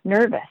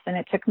nervous, and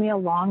it took me a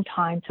long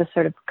time to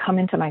sort of come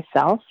into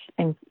myself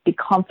and be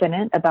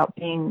confident about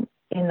being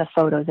in the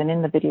photos and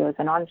in the videos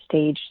and on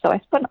stage. So I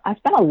spent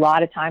a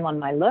lot of time on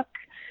my look.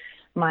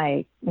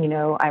 I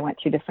went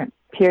through different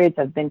periods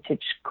of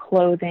vintage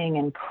clothing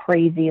and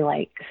crazy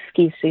like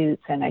ski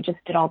suits, and I just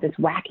did all this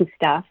wacky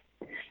stuff.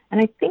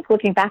 And I think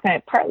looking back on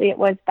it, partly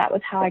that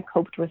was how I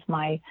coped with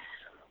my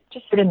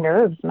just sort of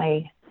nerves,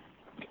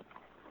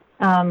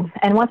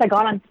 and once I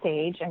got on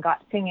stage and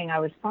got singing, I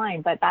was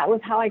fine. But that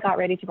was how I got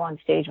ready to go on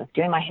stage, with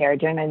doing my hair,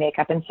 doing my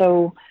makeup. And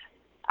so,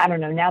 I don't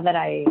know, now that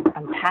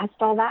I'm past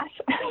all that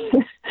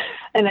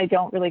and I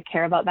don't really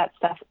care about that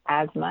stuff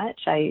as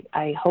much,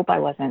 I hope I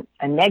wasn't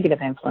a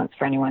negative influence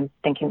for anyone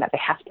thinking that they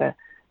have to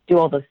do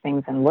all those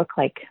things and look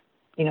like,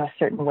 you know, a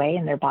certain way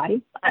in their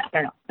body. I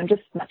don't know. I'm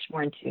just much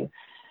more into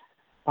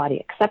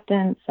body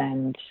acceptance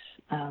and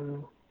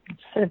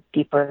sort of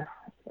deeper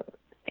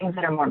things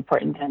that are more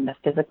important than the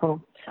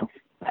physical self.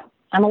 But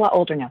I'm a lot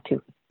older now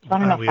too, so I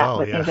don't know if that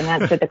would even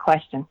answer the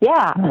question.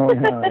 Yeah.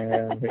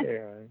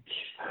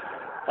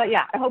 But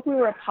yeah, I hope we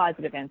were a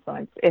positive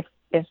influence, if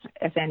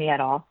any at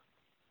all.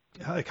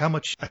 Like, how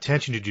much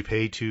attention did you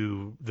pay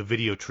to the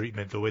video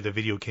treatment, the way the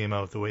video came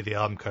out, the way the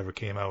album cover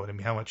came out? I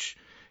mean, how much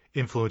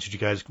influence did you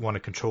guys want to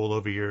control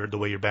over the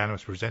way your band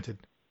was presented?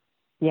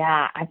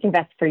 Yeah, I think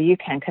that's for you,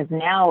 Ken, because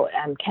now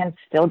Ken's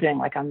still doing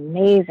like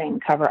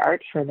amazing cover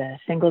art for the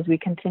singles we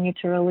continue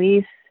to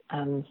release.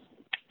 I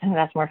think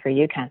that's more for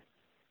you, Ken.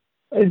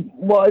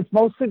 Well, it's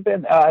mostly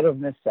been out of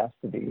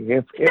necessity.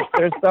 If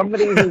there's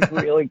somebody who's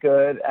really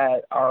good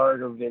at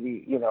art or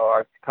video, you know,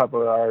 art,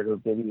 cover art or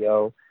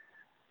video,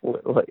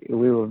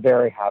 we were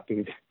very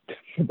happy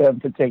for them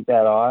to take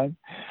that on.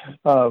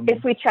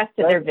 If we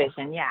trusted their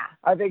vision, yeah.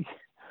 I think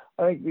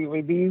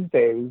these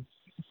days,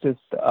 just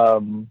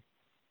the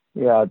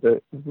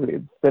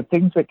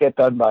things that get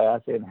done by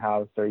us in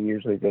house are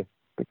usually just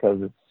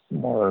because it's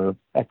more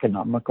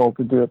economical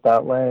to do it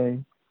that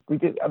way.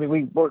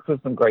 We worked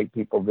with some great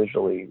people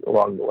visually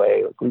along the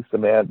way. Like Lisa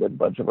Mann did a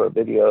bunch of our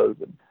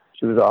videos, and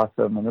she was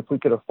awesome. And if we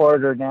could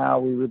afford her now,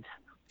 we would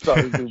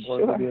probably do more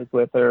videos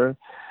with her.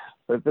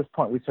 But at this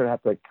point, we sort of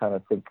have to kind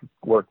of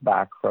work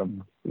back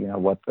from, you know,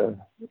 what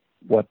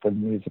the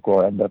music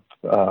will end up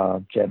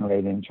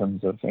generating in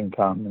terms of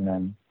income, and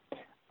then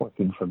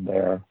working from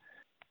there.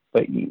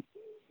 But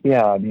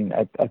yeah, I mean,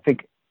 I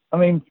think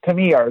to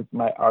me, our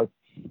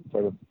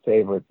sort of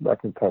favorite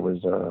record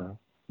covers are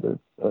the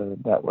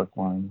network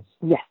ones.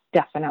 Yes,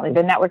 definitely.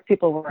 The network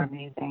people were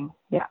amazing.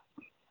 Yeah.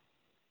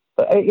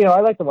 But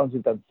I like the ones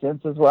we've done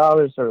since as well.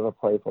 There's sort of a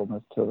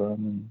playfulness to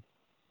them.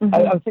 Mm-hmm. I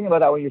was thinking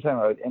about that when you're talking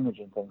about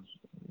Imogen things.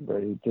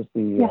 Really, just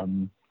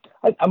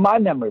my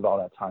memory of all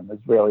that time was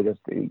really just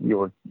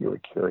you were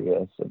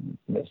curious and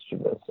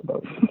mischievous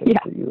about things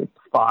that you would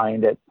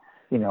find at,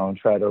 and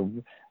try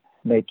to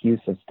make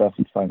use of stuff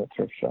you'd find at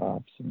thrift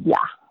shops.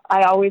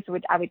 I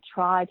would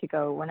try to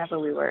go whenever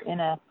we were in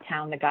a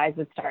town. The guys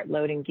would start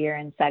loading gear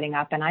and setting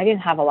up, and I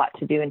didn't have a lot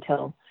to do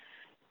until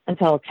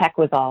tech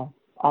was all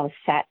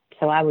set.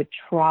 So I would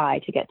try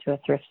to get to a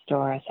thrift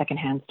store, a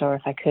secondhand store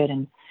if I could,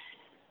 and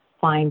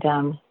find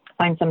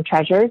some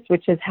treasures,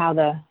 which is how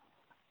the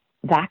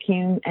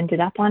Vacuum ended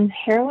up on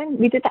Heroin.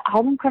 We did the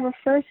album cover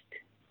first.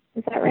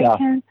 Is that right,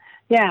 Ken?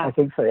 Yeah. I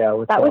think so, yeah.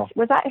 Was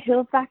that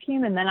Hill's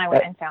Vacuum? And then I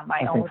went and found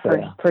my own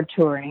for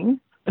touring.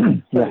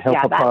 Hill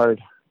Papard.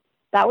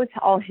 That was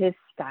all his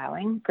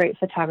styling. Great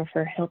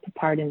photographer, Hill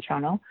Papard in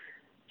Toronto.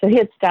 So he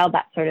had styled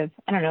that sort of,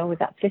 I don't know, was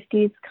that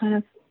 50s kind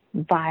of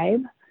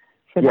vibe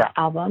for that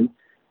album.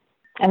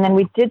 And then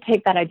we did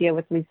take that idea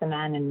with Lisa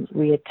Mann, and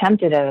we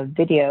attempted a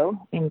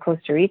video in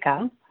Costa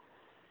Rica,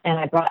 and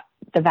I brought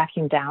the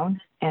Vacuum down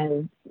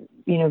and,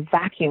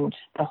 vacuumed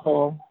the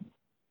whole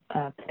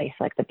place,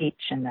 like the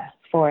beach and the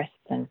forests,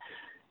 and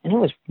it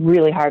was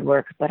really hard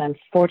work, but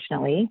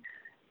unfortunately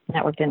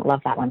Network didn't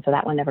love that one, so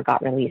that one never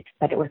got released.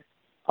 But it was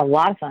a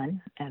lot of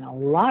fun and a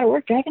lot of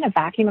work dragging a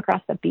vacuum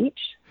across the beach.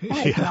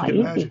 That is not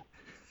easy.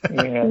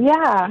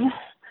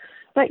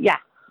 But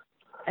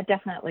I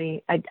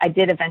definitely, I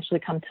did eventually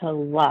come to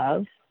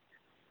love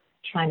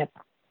trying to,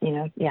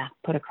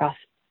 put across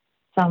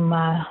some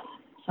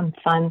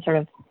fun sort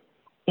of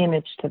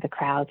image to the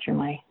crowd through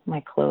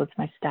my clothes,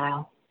 my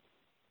style.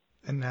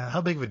 And how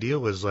big of a deal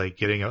was like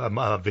getting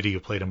a video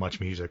played on Much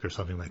Music or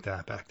something like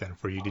that back then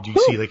for you? Did you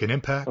see like an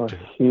impact? Oh,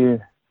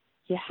 huge.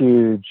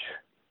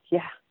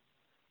 Yeah.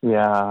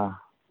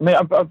 I mean,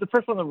 the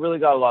first one that really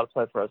got a lot of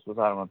play for us was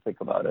I Don't Want to Think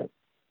About It.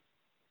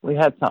 We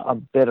had a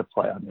bit of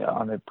play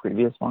on the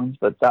previous ones,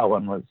 but that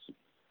one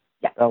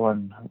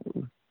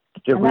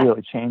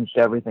really changed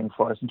everything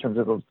for us in terms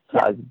of the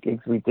size of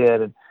gigs we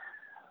did. And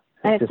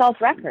it sold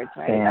records,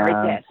 right? Or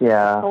it did.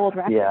 Yeah. It sold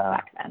records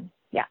back then.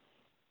 Yeah,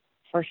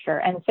 for sure.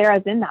 And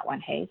Sarah's in that one,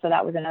 hey? So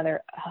that was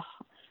another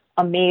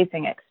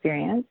amazing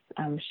experience,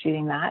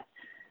 shooting that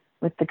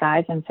with the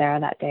guys and Sarah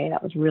that day.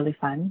 That was really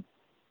fun.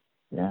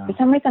 Yeah. For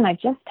some reason, I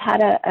just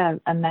had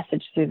a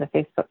message through the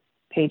Facebook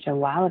page a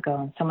while ago,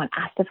 and someone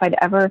asked if I'd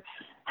ever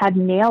had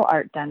nail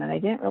art done, and I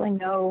didn't really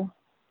know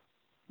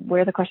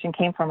where the question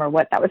came from or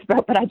what that was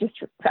about, but I just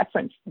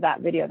referenced that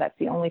video. That's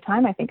the only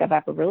time I think I've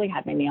ever really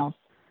had my nails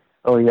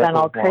done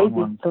all crazy.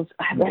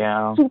 I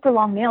had super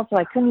long nails, so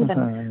I couldn't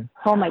even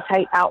pull my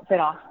tight outfit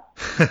off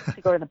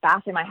to go to the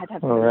bathroom. I had to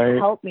have somebody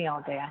help me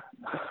all day.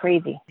 It was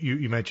crazy.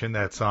 You mentioned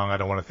that song, I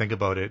Don't Want to Think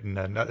About It, and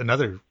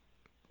another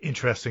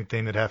interesting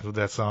thing that happens with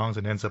that song is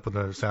it ends up with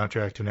the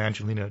soundtrack to an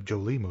Angelina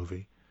Jolie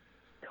movie.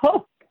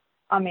 Oh,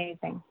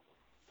 amazing.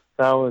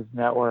 That was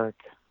Network.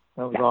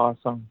 That was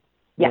awesome.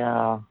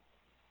 Yeah.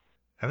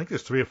 I think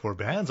there's 3 or 4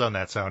 bands on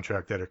that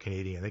soundtrack that are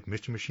Canadian. I think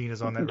Mystery Machine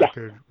is on that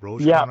record.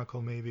 Rose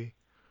Chronicle, maybe.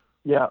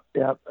 Yeah.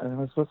 And it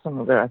was with some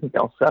of there. I think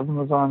L7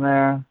 was on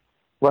there.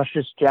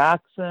 Luscious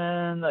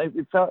Jackson.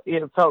 It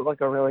felt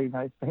like a really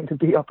nice thing to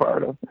be a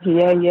part of.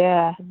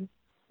 Yeah,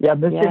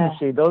 Mystery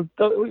Machine. Those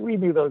we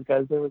knew those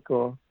guys. They were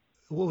cool.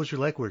 What was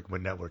your like working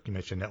with Network? You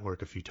mentioned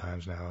Network a few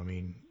times now. I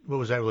mean, what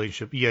was that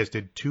relationship? You guys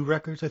did 2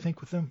 records, I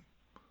think, with them?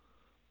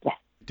 Yeah.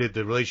 Did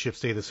the relationship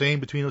stay the same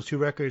between those 2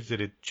 records?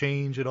 Did it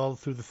change at all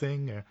through the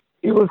thing? Or?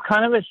 It was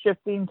kind of a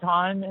shifting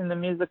time in the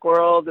music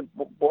world. The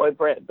boy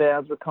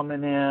bands were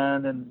coming in,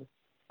 and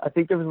I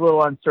think there was a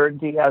little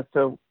uncertainty as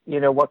to,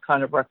 what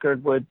kind of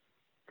record would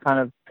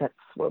kind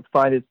of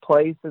find its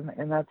place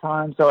in that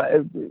time. So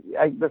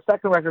the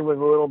second record was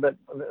a little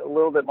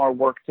bit more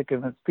work to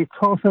convince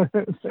people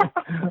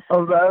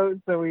about.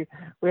 So we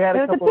had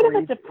a couple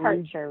of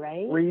departure,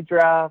 right?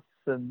 Redrafts,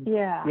 and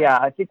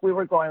I think we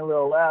were going a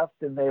little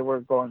left and they were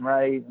going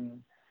right.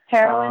 And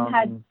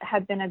Heroin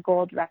had been a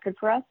gold record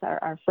for us,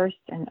 our first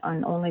and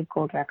only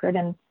gold record.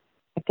 And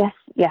I guess,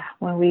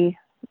 when we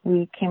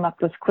came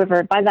up with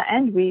Quiver, by the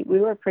end, we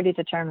were pretty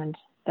determined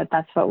that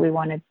that's what we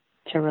wanted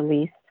to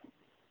release.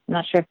 I'm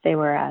not sure if they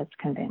were as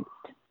convinced.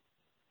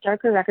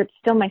 Darker Records,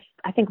 still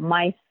I think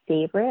my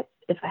favorite.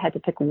 If I had to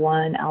pick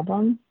one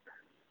album,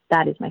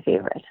 that is my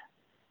favorite,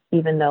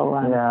 even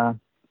though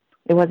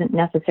it wasn't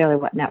necessarily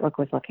what Network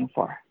was looking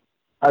for.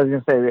 I was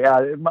going to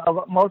say,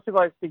 most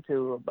people I speak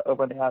to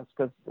when they ask,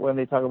 because when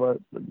they talk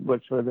about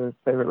which were their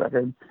favorite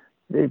records,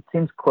 it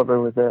seems Quiver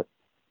was it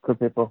for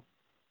people.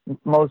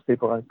 Most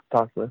people I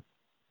talked with.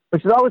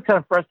 Which is always kind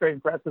of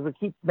frustrating for us because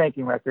we keep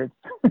making records.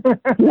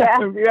 Yeah.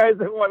 You guys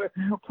want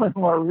to play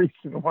more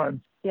recent ones.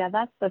 Yeah,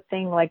 that's the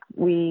thing. Like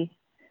we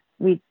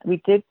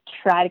did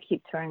try to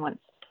keep touring once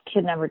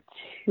kid number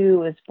 2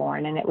 was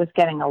born, and it was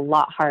getting a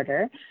lot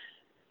harder.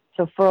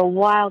 So for a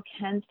while,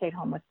 Ken stayed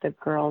home with the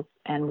girls,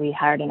 and we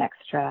hired an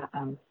extra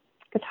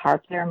guitar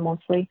player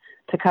mostly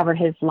to cover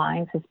his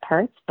lines, his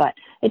parts. But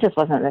it just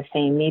wasn't the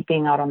same. Me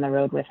being out on the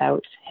road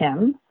without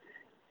him.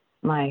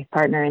 my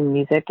partner in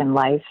music and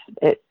life,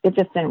 it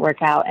just didn't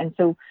work out. And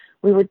so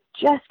we were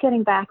just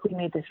getting back. We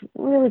made this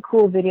really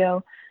cool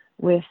video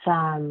with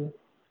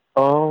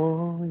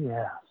Oh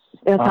yes.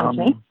 It'll come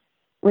to me.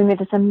 We made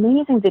this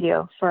amazing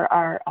video for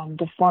our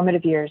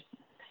Deformative Years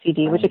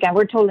CD, which again,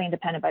 we're totally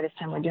independent by this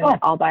time. We're doing it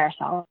all by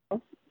ourselves.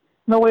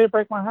 No Way to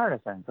Break My Heart, I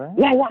think, right?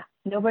 Yeah.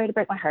 No Way to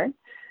Break My Heart.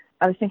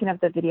 I was thinking of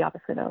the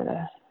videographer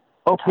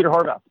though. Peter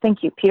Horvath.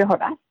 Thank you, Peter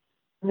Horvath.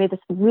 We made this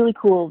really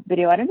cool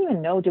video. I don't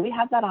even know. Do we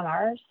have that on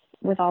ours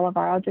with all of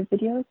our other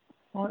videos?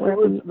 Well,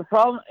 the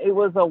problem. It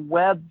was a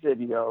web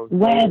video.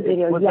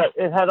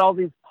 It had all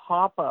these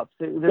pop-ups.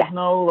 There's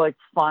no like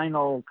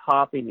final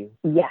copy.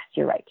 Yes,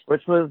 you're right.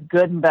 Which was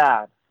good and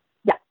bad.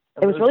 Yeah,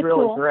 it was really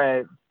cool.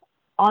 Great. It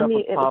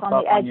was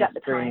on the edge at the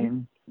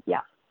time.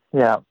 Yeah.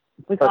 Yeah.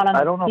 We got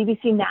on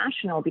BBC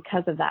National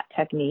because of that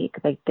technique.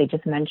 Like they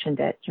just mentioned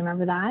it. Do you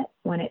remember that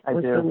when it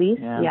was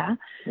released? Yeah.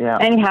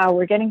 Anyhow,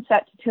 we're getting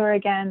set to tour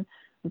again.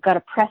 We've got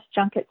a press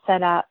junket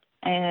set up,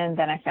 and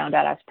then I found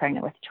out I was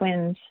pregnant with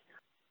twins.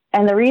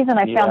 And the reason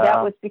I found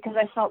out was because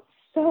I felt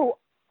so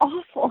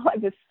awful. I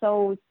was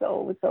so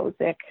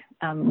sick,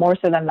 more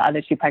so than the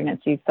other two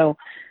pregnancies. So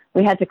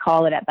we had to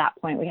call it at that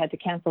point. We had to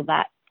cancel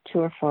that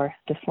tour for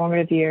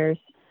Deformative Years.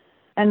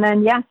 And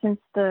then, since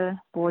the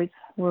boys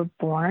were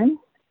born,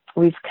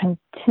 we've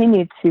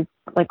continued to,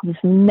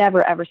 we've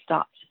never, ever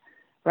stopped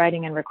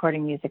writing and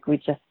recording music. We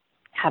just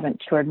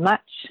haven't toured much.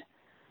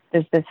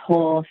 There's this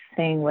whole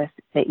thing with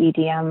the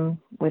EDM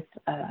with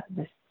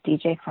this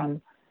DJ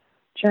from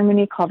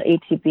Germany called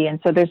ATB. And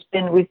so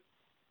we've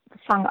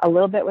sung a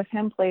little bit with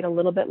him, played a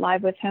little bit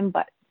live with him,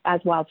 but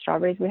as Wild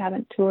Strawberries, we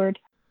haven't toured.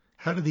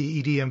 How did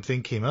the EDM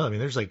thing came out? I mean,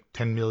 there's like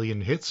 10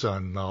 million hits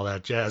on all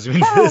that jazz. I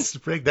mean,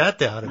 just break that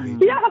down. I mean,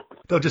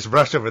 don't just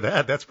rush over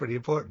that. That's pretty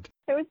important.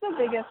 It was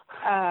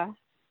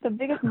the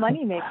biggest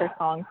moneymaker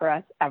song for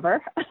us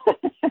ever.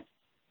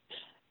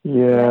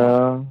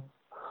 Yeah.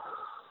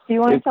 Do you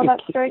want to tell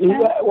that story, Ken?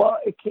 Yeah, well,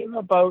 it came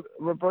about,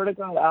 Roberta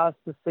got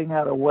asked to sing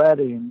at a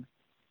wedding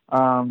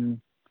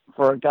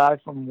for a guy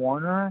from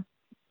Warner.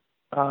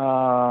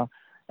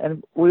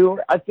 And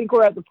I think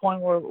we're at the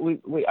point where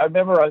I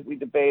remember we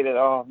debated,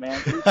 oh man,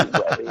 we do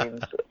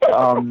weddings.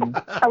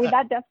 Are we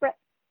that desperate?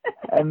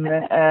 and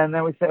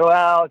then we said,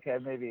 well, okay,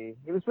 maybe.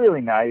 He was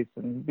really nice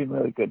and he's been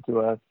really good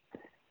to us.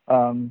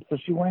 So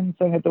she went and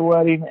sang at the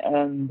wedding,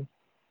 and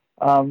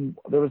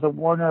there was a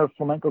Warner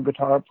flamenco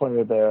guitar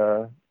player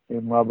there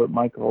in Robert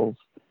Michaels.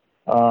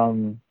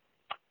 And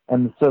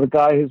so the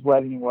guy whose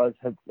wedding it was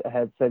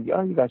had said,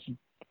 oh, you guys should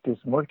do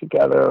some work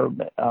together.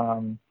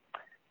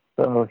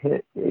 So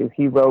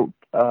he wrote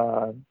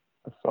a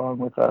song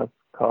with us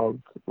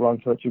called Long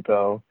to Let You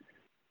Go.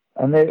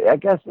 And I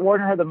guess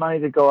Warner had the money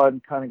to go out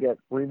and kind of get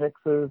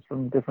remixes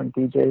from different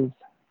DJs.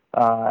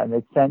 And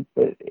they sent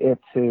it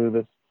to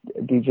this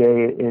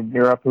DJ in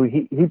Europe who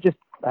he just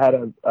had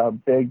a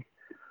big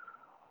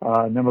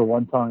number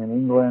one song in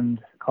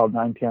England called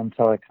 9 p.m.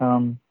 Till I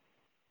Come.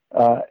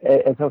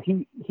 And so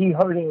he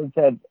heard it and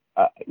said,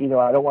 I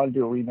don't want to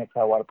do a remix.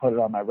 I want to put it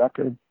on my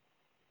record.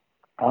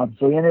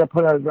 So he ended up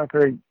putting out his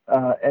record,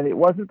 and it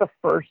wasn't the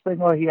first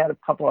single. He had a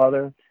couple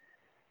other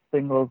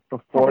singles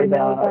before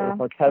that,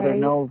 like Heather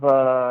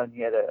Nova, and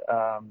he had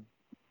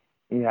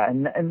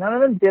and none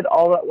of them did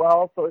all that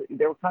well. So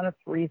there were kind of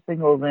three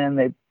singles in.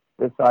 They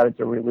decided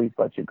to release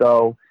Let You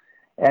Go,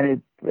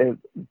 and it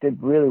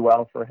did really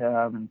well for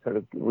him and sort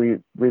of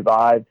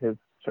revived his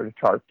sort of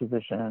chart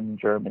position in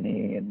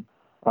Germany. And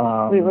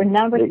we were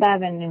number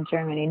 7 in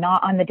Germany,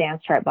 not on the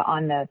dance chart, but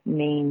on the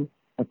main.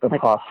 The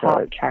pop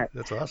chart.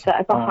 That's awesome. So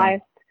that's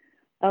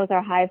that was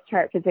our highest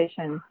chart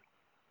position.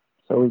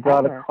 So we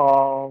got a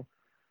call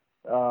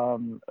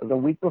the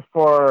week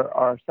before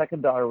our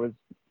second daughter was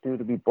due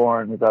to be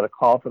born. We got a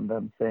call from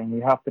them saying,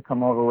 you have to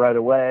come over right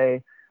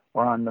away.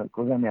 We're going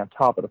to be on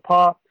top of the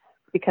pops.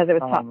 Because it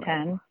was top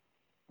 10.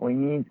 We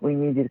need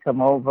you to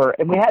come over.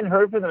 And we hadn't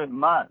heard from them in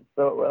months.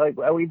 So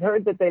we'd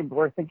heard that they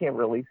were thinking of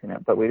releasing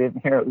it, but we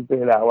didn't hear it was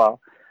doing that well.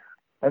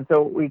 And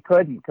so we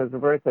couldn't because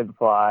Roberta couldn't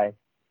fly.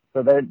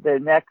 So the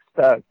next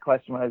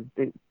question was,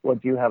 do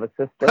you have a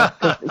sister?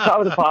 Top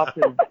of the Pops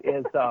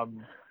is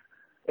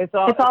it's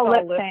all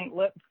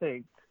lip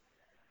synced.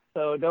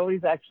 So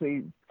nobody's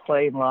actually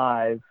playing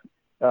live.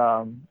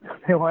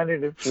 They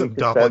wondered if we could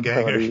send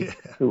somebody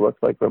who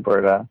looks like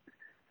Roberta.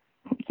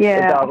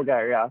 Yeah. A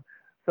doppelganger, yeah.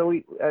 So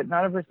we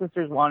none of her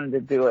sisters wanted to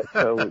do it.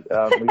 So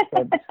we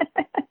said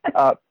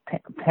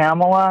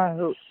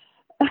Pamela,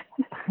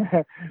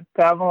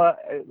 Pamela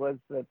was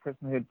the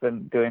person who'd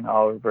been doing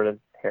all of Roberta's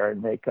hair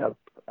and makeup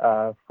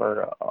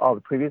for all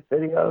the previous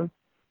videos.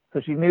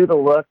 So she knew the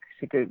look.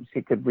 She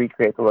could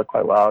recreate the look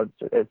quite well.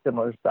 It's a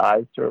similar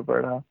size to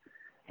Roberta.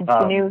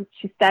 And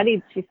she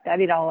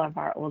studied all of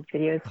our old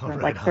videos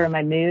for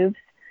my moves.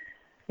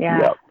 Yeah.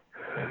 Yep.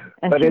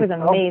 And she was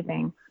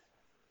amazing.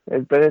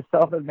 But it's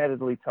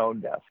self-admittedly tone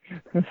deaf.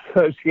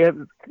 So she had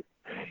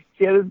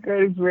this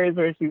great experience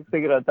where she's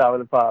singing on Top of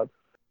the Pops.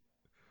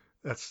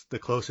 That's the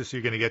closest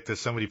you're going to get to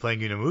somebody playing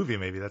you in a movie,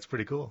 maybe. That's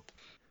pretty cool.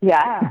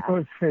 Yeah. It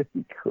was really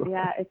cool.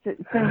 Yeah, it's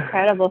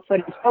incredible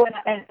footage. Oh,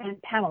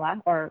 and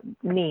Pamela, or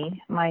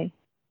me, my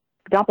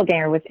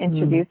doppelganger, was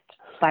introduced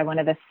by one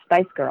of the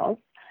Spice Girls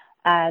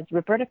as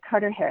Roberta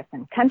Carter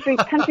Harrison, country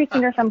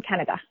singer from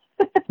Canada.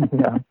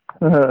 Yeah.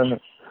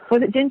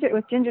 Was it Ginger? It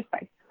was Ginger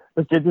Spice. It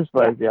was Ginger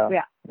Spice, yeah.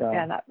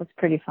 Yeah, that was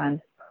pretty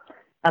fun.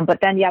 But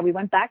then, we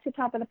went back to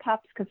Top of the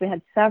Pops because we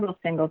had several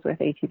singles with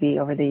ATB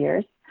over the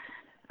years,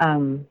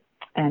 and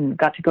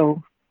got to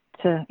go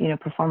to,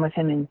 perform with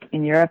him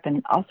in Europe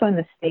and also in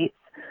the States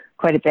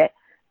quite a bit.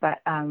 But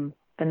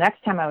the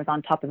next time I was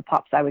on Top of the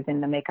Pops, I was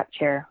in the makeup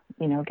chair,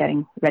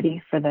 getting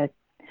ready for the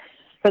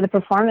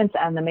performance,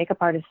 and the makeup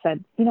artist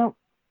said,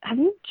 have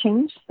you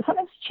changed?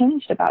 Something's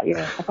changed about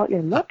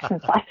your look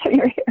since last time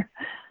you were here.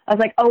 I was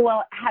like, oh,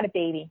 well, I had a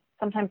baby.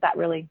 Sometimes that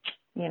really,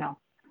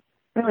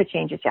 really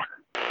changes you.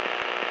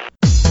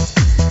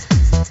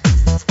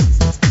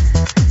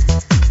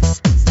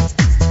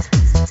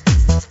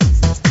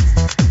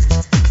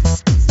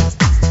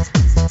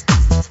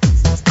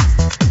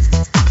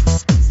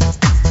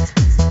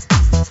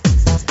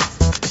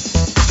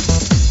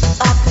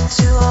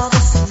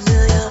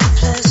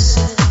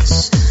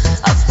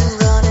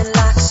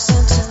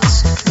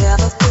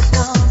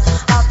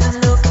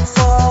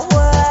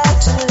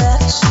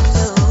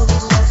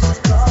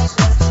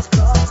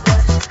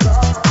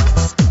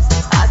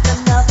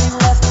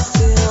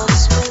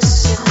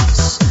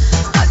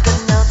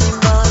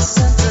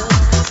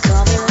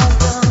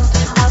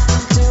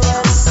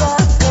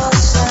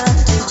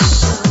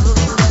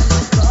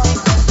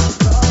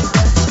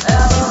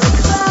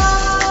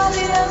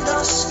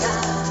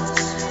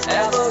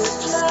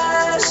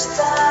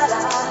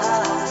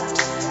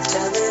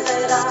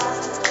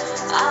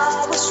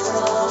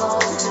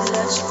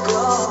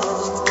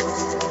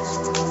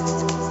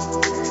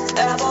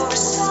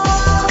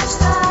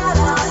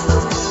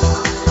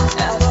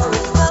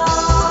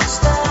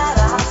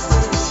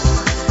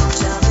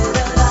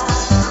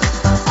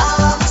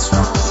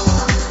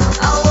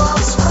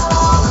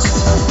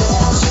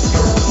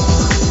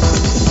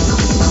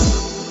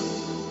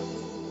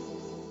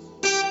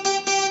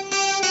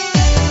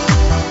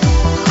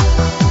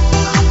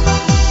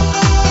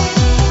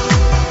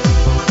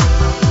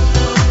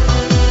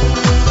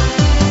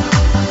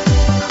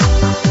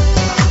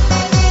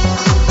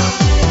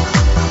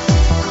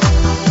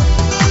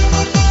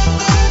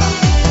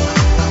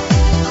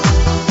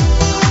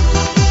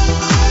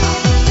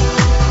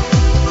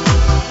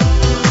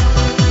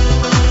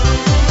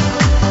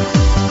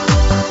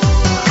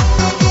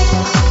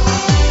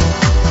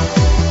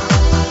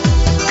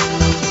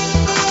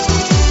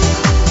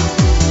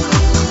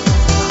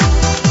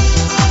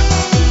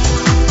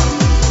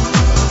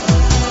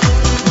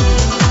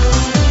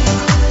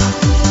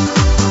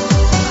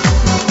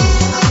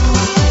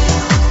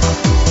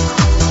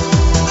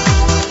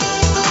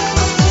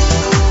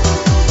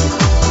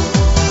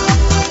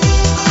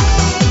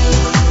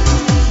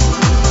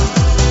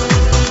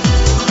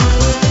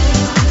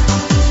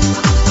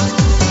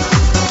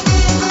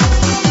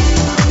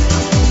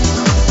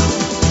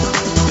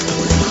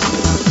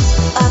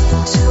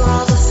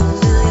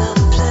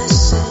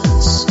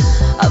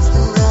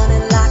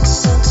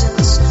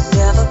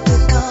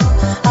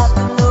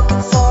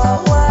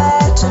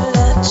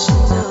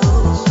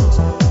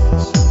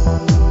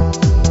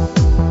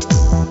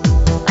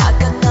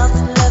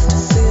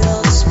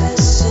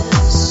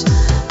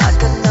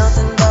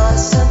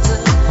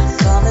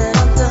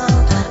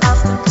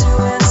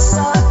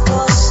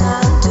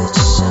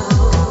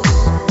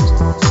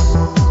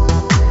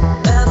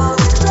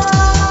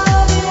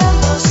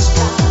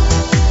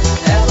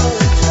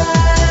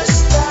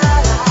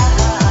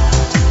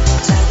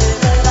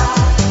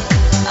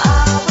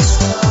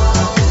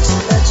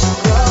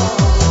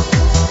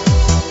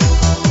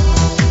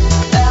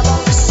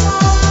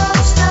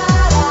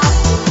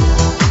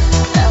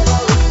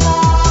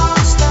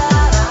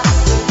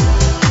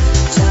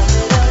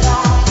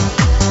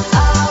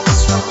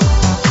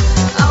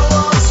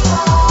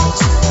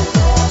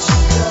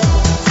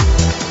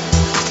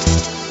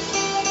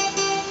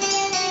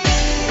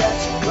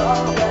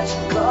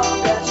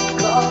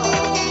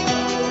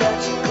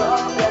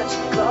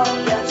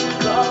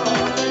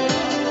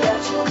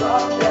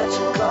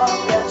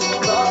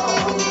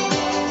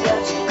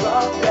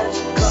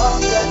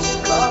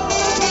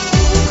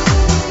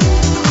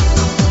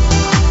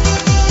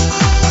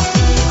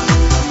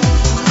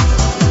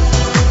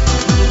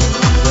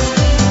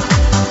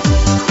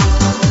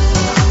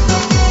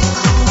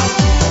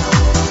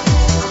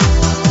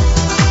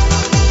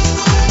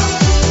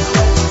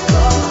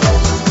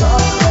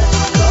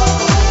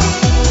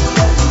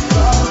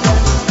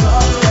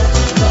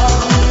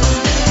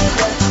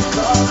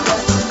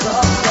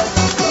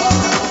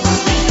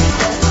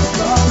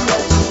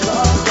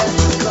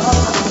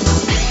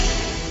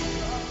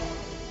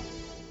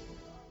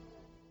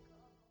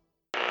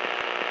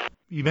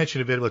 You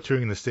mentioned a bit about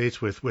touring in the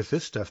States with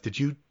this stuff. Did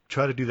you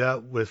try to do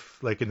that with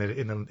like in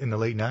the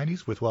late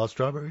 '90s with Wild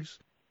Strawberries?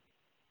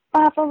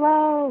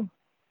 Buffalo.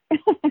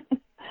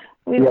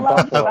 We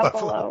love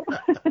Buffalo.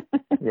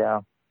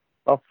 Yeah.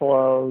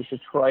 Buffalo,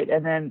 Detroit,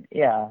 and then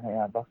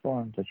Buffalo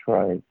and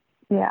Detroit.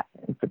 Yeah,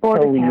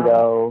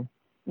 Toledo,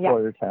 yeah,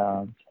 border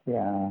towns.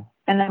 Yeah,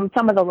 and then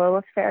some of the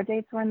lowest fare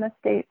dates were in the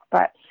States.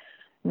 But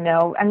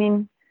no, I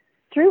mean,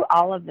 through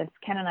all of this,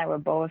 Ken and I were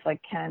both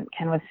like Ken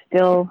was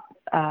still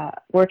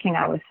working.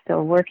 I was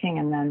still working,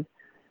 and then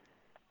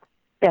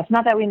it's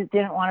not that we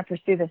didn't want to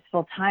pursue this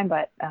full time,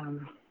 but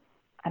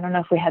I don't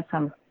know if we had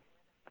some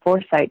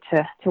foresight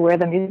to where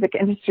the music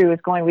industry was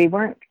going. We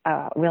weren't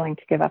willing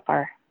to give up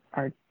our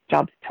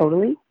jobs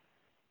totally.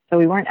 So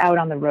we weren't out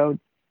on the road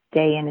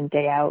day in and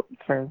day out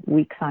for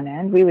weeks on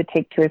end. We would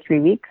take 2 or 3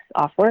 weeks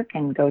off work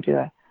and go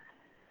to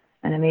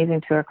an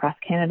amazing tour across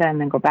Canada and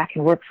then go back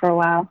and work for a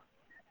while.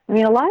 I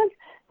mean,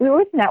 we were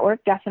with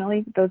Network,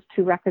 definitely. Those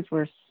 2 records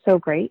were so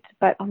great.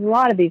 But a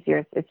lot of these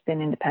years, it's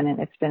been independent.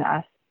 It's been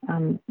us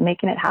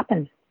making it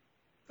happen.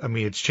 I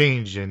mean, it's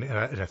changed in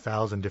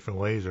 1,000 different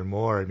ways or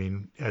more. I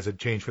mean, has it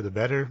changed for the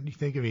better, do you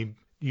think? I mean,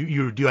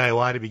 you were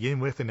DIY to begin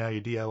with, and now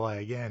you're DIY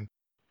again.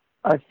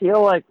 I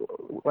feel like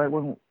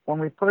when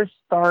we first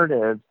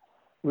started,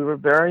 we were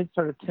very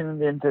sort of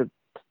tuned into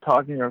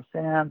talking to our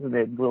fans, and they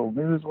had little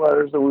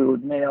newsletters that we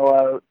would mail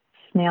out.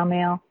 Snail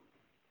mail.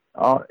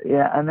 Oh,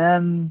 yeah. And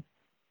then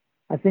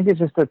I think it's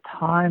just a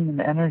time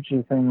and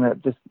energy thing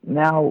that just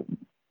now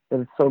that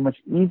it's so much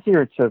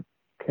easier to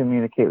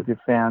communicate with your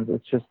fans,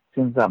 it just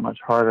seems that much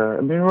harder.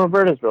 I mean,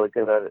 Roberta's really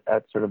good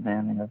at sort of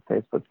manning a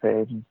Facebook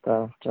page and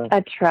stuff. But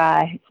I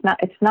try.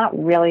 It's not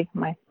really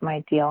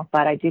my deal,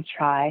 but I do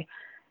try.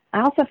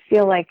 I also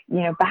feel like,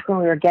 back when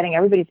we were getting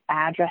everybody's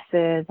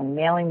addresses and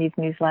mailing these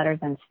newsletters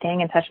and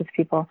staying in touch with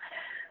people,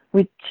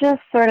 we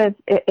just sort of,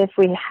 if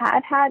we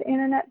had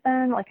internet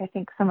then, like I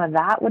think some of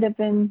that would have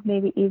been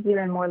maybe easier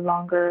and more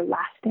longer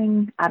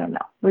lasting. I don't know.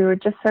 We were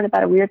just sort of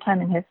at a weird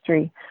time in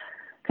history,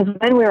 because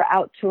when we were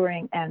out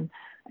touring and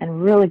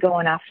really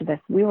going after this,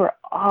 we were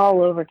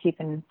all over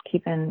keeping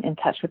in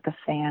touch with the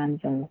fans.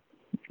 And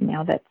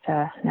now that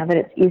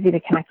it's easy to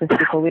connect with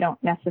people,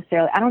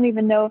 I don't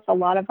even know if a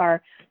lot of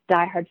our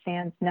diehard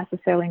fans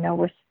necessarily know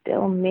we're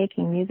still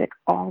making music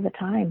all the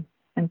time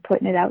and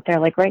putting it out there.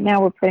 Like right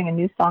now, we're putting a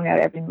new song out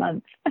every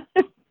month.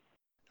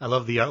 I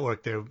love the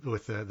artwork there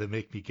with the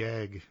Make Me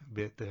Gag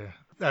bit there.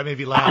 That made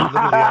me laugh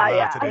literally out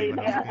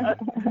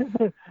loud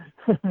today.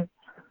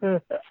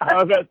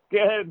 Oh, that's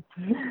good.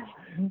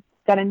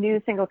 Got a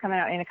new single coming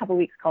out in a couple of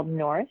weeks called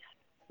North.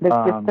 There's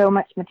just so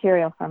much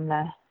material from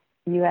the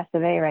US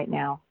of A right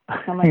now.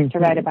 So much to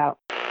write about.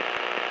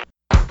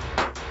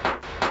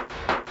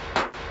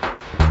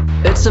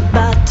 It's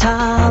about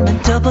time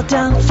and double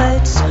down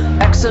fates.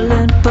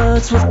 Excellent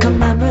birds with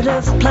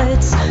commemorative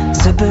plates.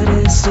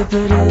 Zippity,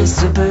 zippity,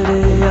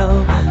 zippity,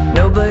 oh.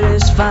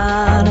 Nobody's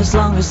fine as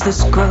long as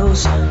this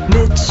grows.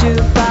 Meet you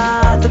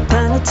by the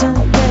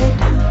penitent gate.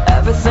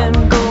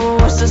 Everything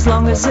goes as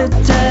long as it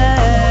takes.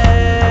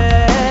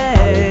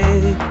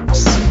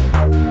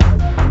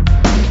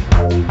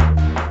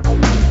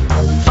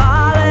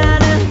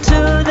 Falling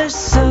into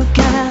this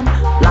again,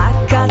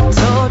 like I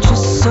told you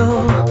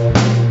so.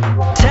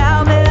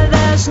 Tell me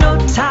there's no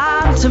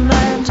time to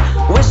mend,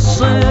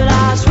 whistling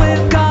as we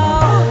go.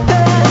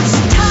 It's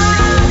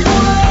time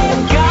we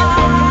got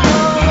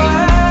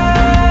away.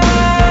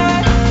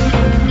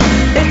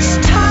 It's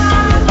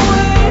time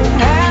we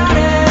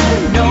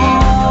headed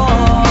north.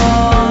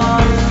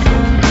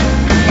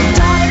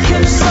 Daddy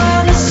keeps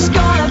saying it's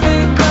gonna be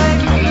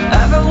great.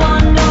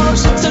 Everyone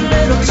knows it's a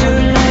little too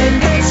late.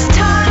 It's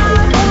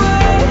time we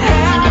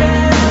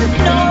headed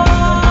north.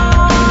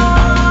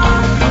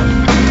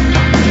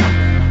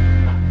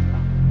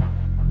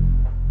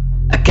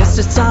 I guess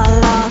it's our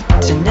lot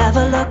to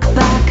never look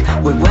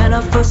back. We went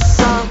up for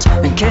salt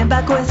and came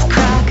back with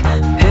crack.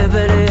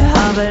 Hibbity,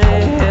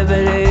 hobbity,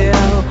 hibbity,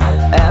 oh.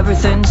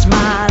 Everything's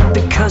mine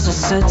because I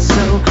said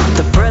so.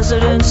 The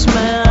president's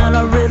men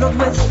are riddled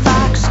with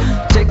facts,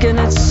 taking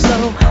it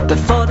slow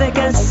before they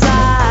get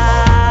sacked.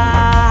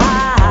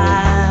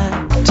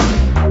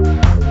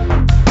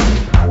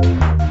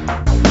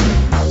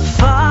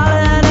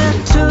 Falling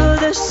into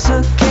this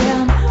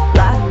again,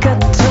 like I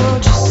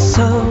told you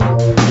so.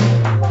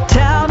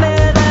 Tell me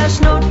there's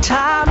no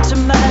time to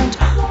mend,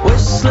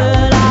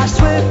 whistling as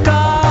we go.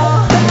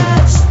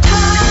 It's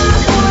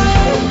time we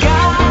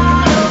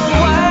got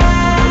away.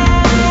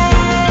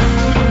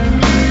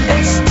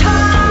 It's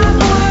time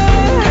we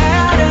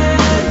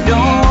headed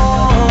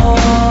north.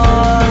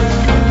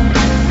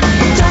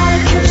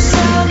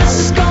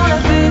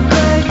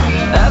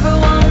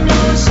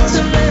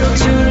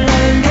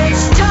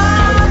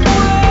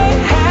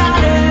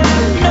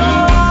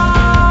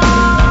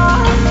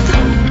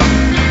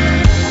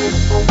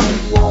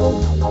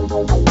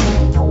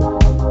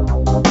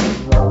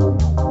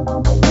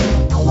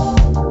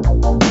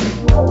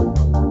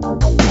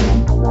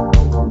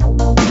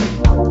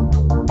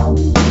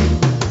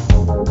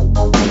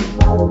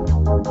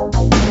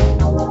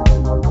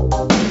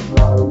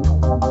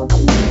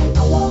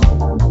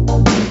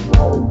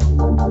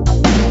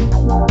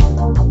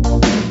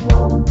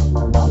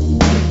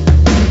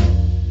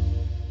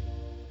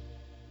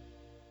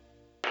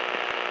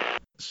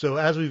 So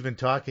as we've been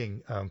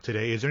talking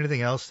today, is there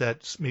anything else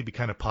that's maybe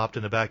kind of popped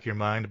in the back of your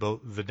mind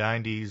about the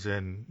 90s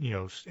and, you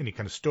know, any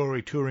kind of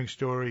story, touring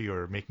story,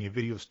 or making a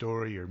video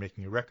story, or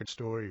making a record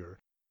story, or?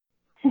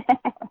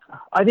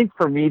 I think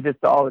for me,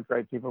 just all the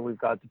great people we've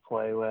got to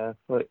play with.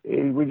 I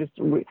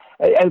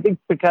think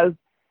because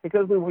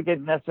we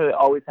didn't necessarily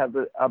always have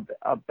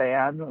a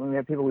band, and we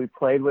had people we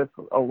played with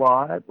a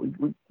lot,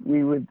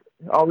 we would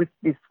always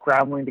be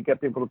scrambling to get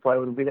people to play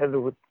with. We'd end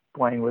up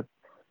playing with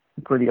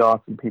pretty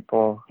awesome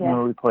people. Yeah. You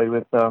know, we played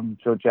with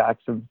Joe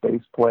Jackson's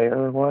bass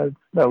player.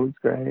 That was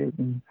great.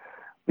 And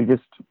we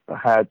just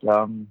had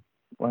one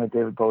of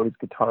David Bowie's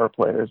guitar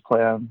players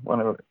play on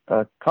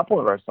a couple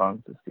of our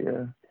songs this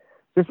year.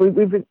 We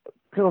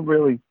feel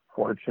really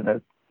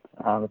fortunate,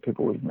 the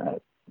people we've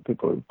met,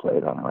 people who've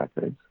played on our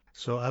records.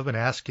 So I've been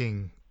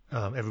asking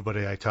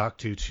everybody I talk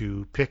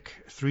to pick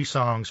 3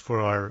 songs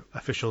for our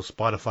official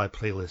Spotify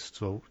playlist.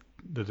 So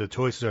the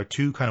choices are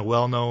 2 kind of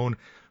well-known,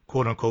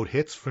 quote-unquote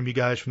hits from you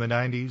guys from the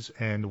 90s,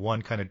 and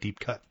 1 kind of deep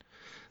cut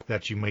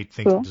that you might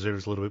think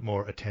deserves a little bit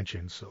more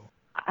attention. So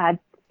I'd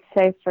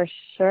say for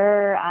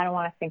sure, I Don't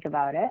Want to Think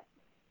About It.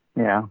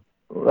 Yeah.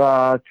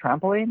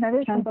 Trampoline, that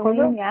is?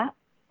 Trampoline,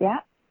 yeah.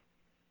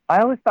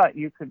 I always thought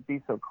You Could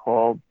Be So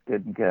Cold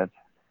didn't get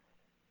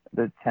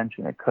the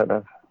attention it could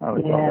have. I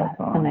always love that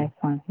song. That's a nice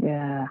one,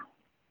 yeah.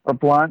 Or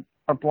Blunt,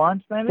 maybe?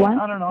 Blunt,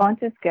 I don't know.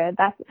 Blunt is good.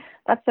 That's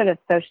sort of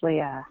socially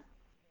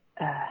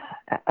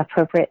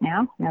appropriate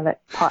now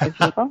that pot is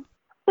legal.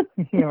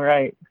 You're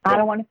right. I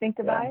Don't Want to Think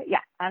About It. Yeah,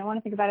 I Don't Want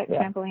to Think About It.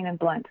 Yeah. Trampoline and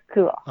Blunt.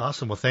 Cool.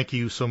 Awesome. Well, thank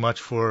you so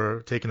much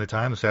for taking the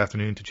time this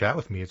afternoon to chat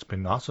with me. It's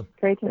been awesome.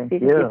 Great to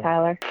speak with you,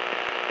 Tyler.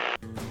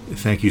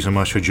 Thank you so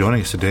much for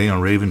joining us today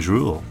on Raven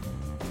Drool.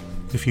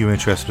 If you're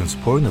interested in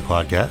supporting the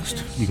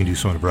podcast, you can do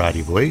so in a variety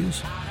of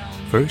ways.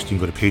 First, you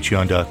can go to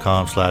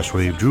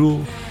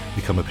patreon.com/ravedrool,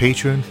 become a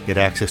patron, get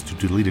access to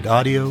deleted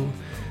audio,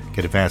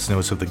 get advance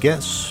notice of the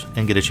guests,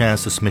 and get a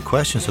chance to submit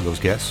questions to those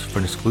guests for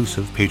an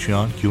exclusive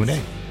Patreon Q&A.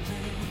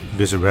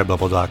 Visit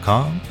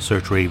redbubble.com,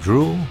 search Rave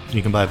Drool, and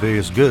you can buy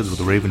various goods with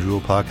the Raven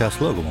Drool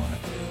podcast logo on it.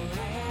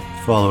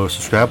 Follow or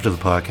subscribe to the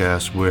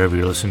podcast wherever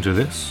you're listening to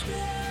this.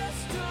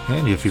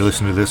 And if you're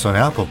listening to this on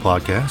Apple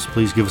Podcasts,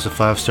 please give us a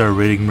 5-star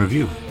rating and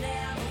review.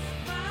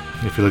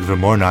 If you're looking for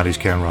more 90s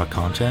Can Rock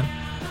content,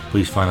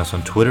 please find us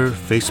on Twitter,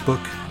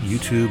 Facebook,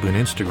 YouTube, and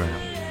Instagram.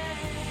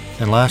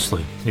 And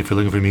lastly, if you're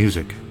looking for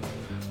music,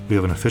 we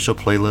have an official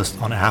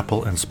playlist on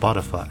Apple and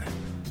Spotify.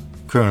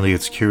 Currently,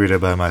 it's curated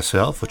by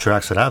myself with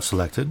tracks that I've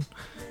selected,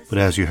 but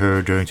as you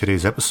heard during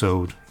today's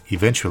episode,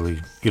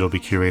 eventually it'll be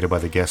curated by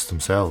the guests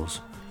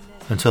themselves.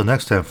 Until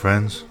next time,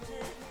 friends,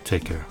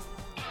 take care.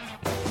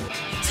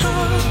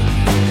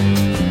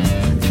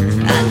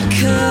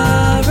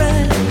 And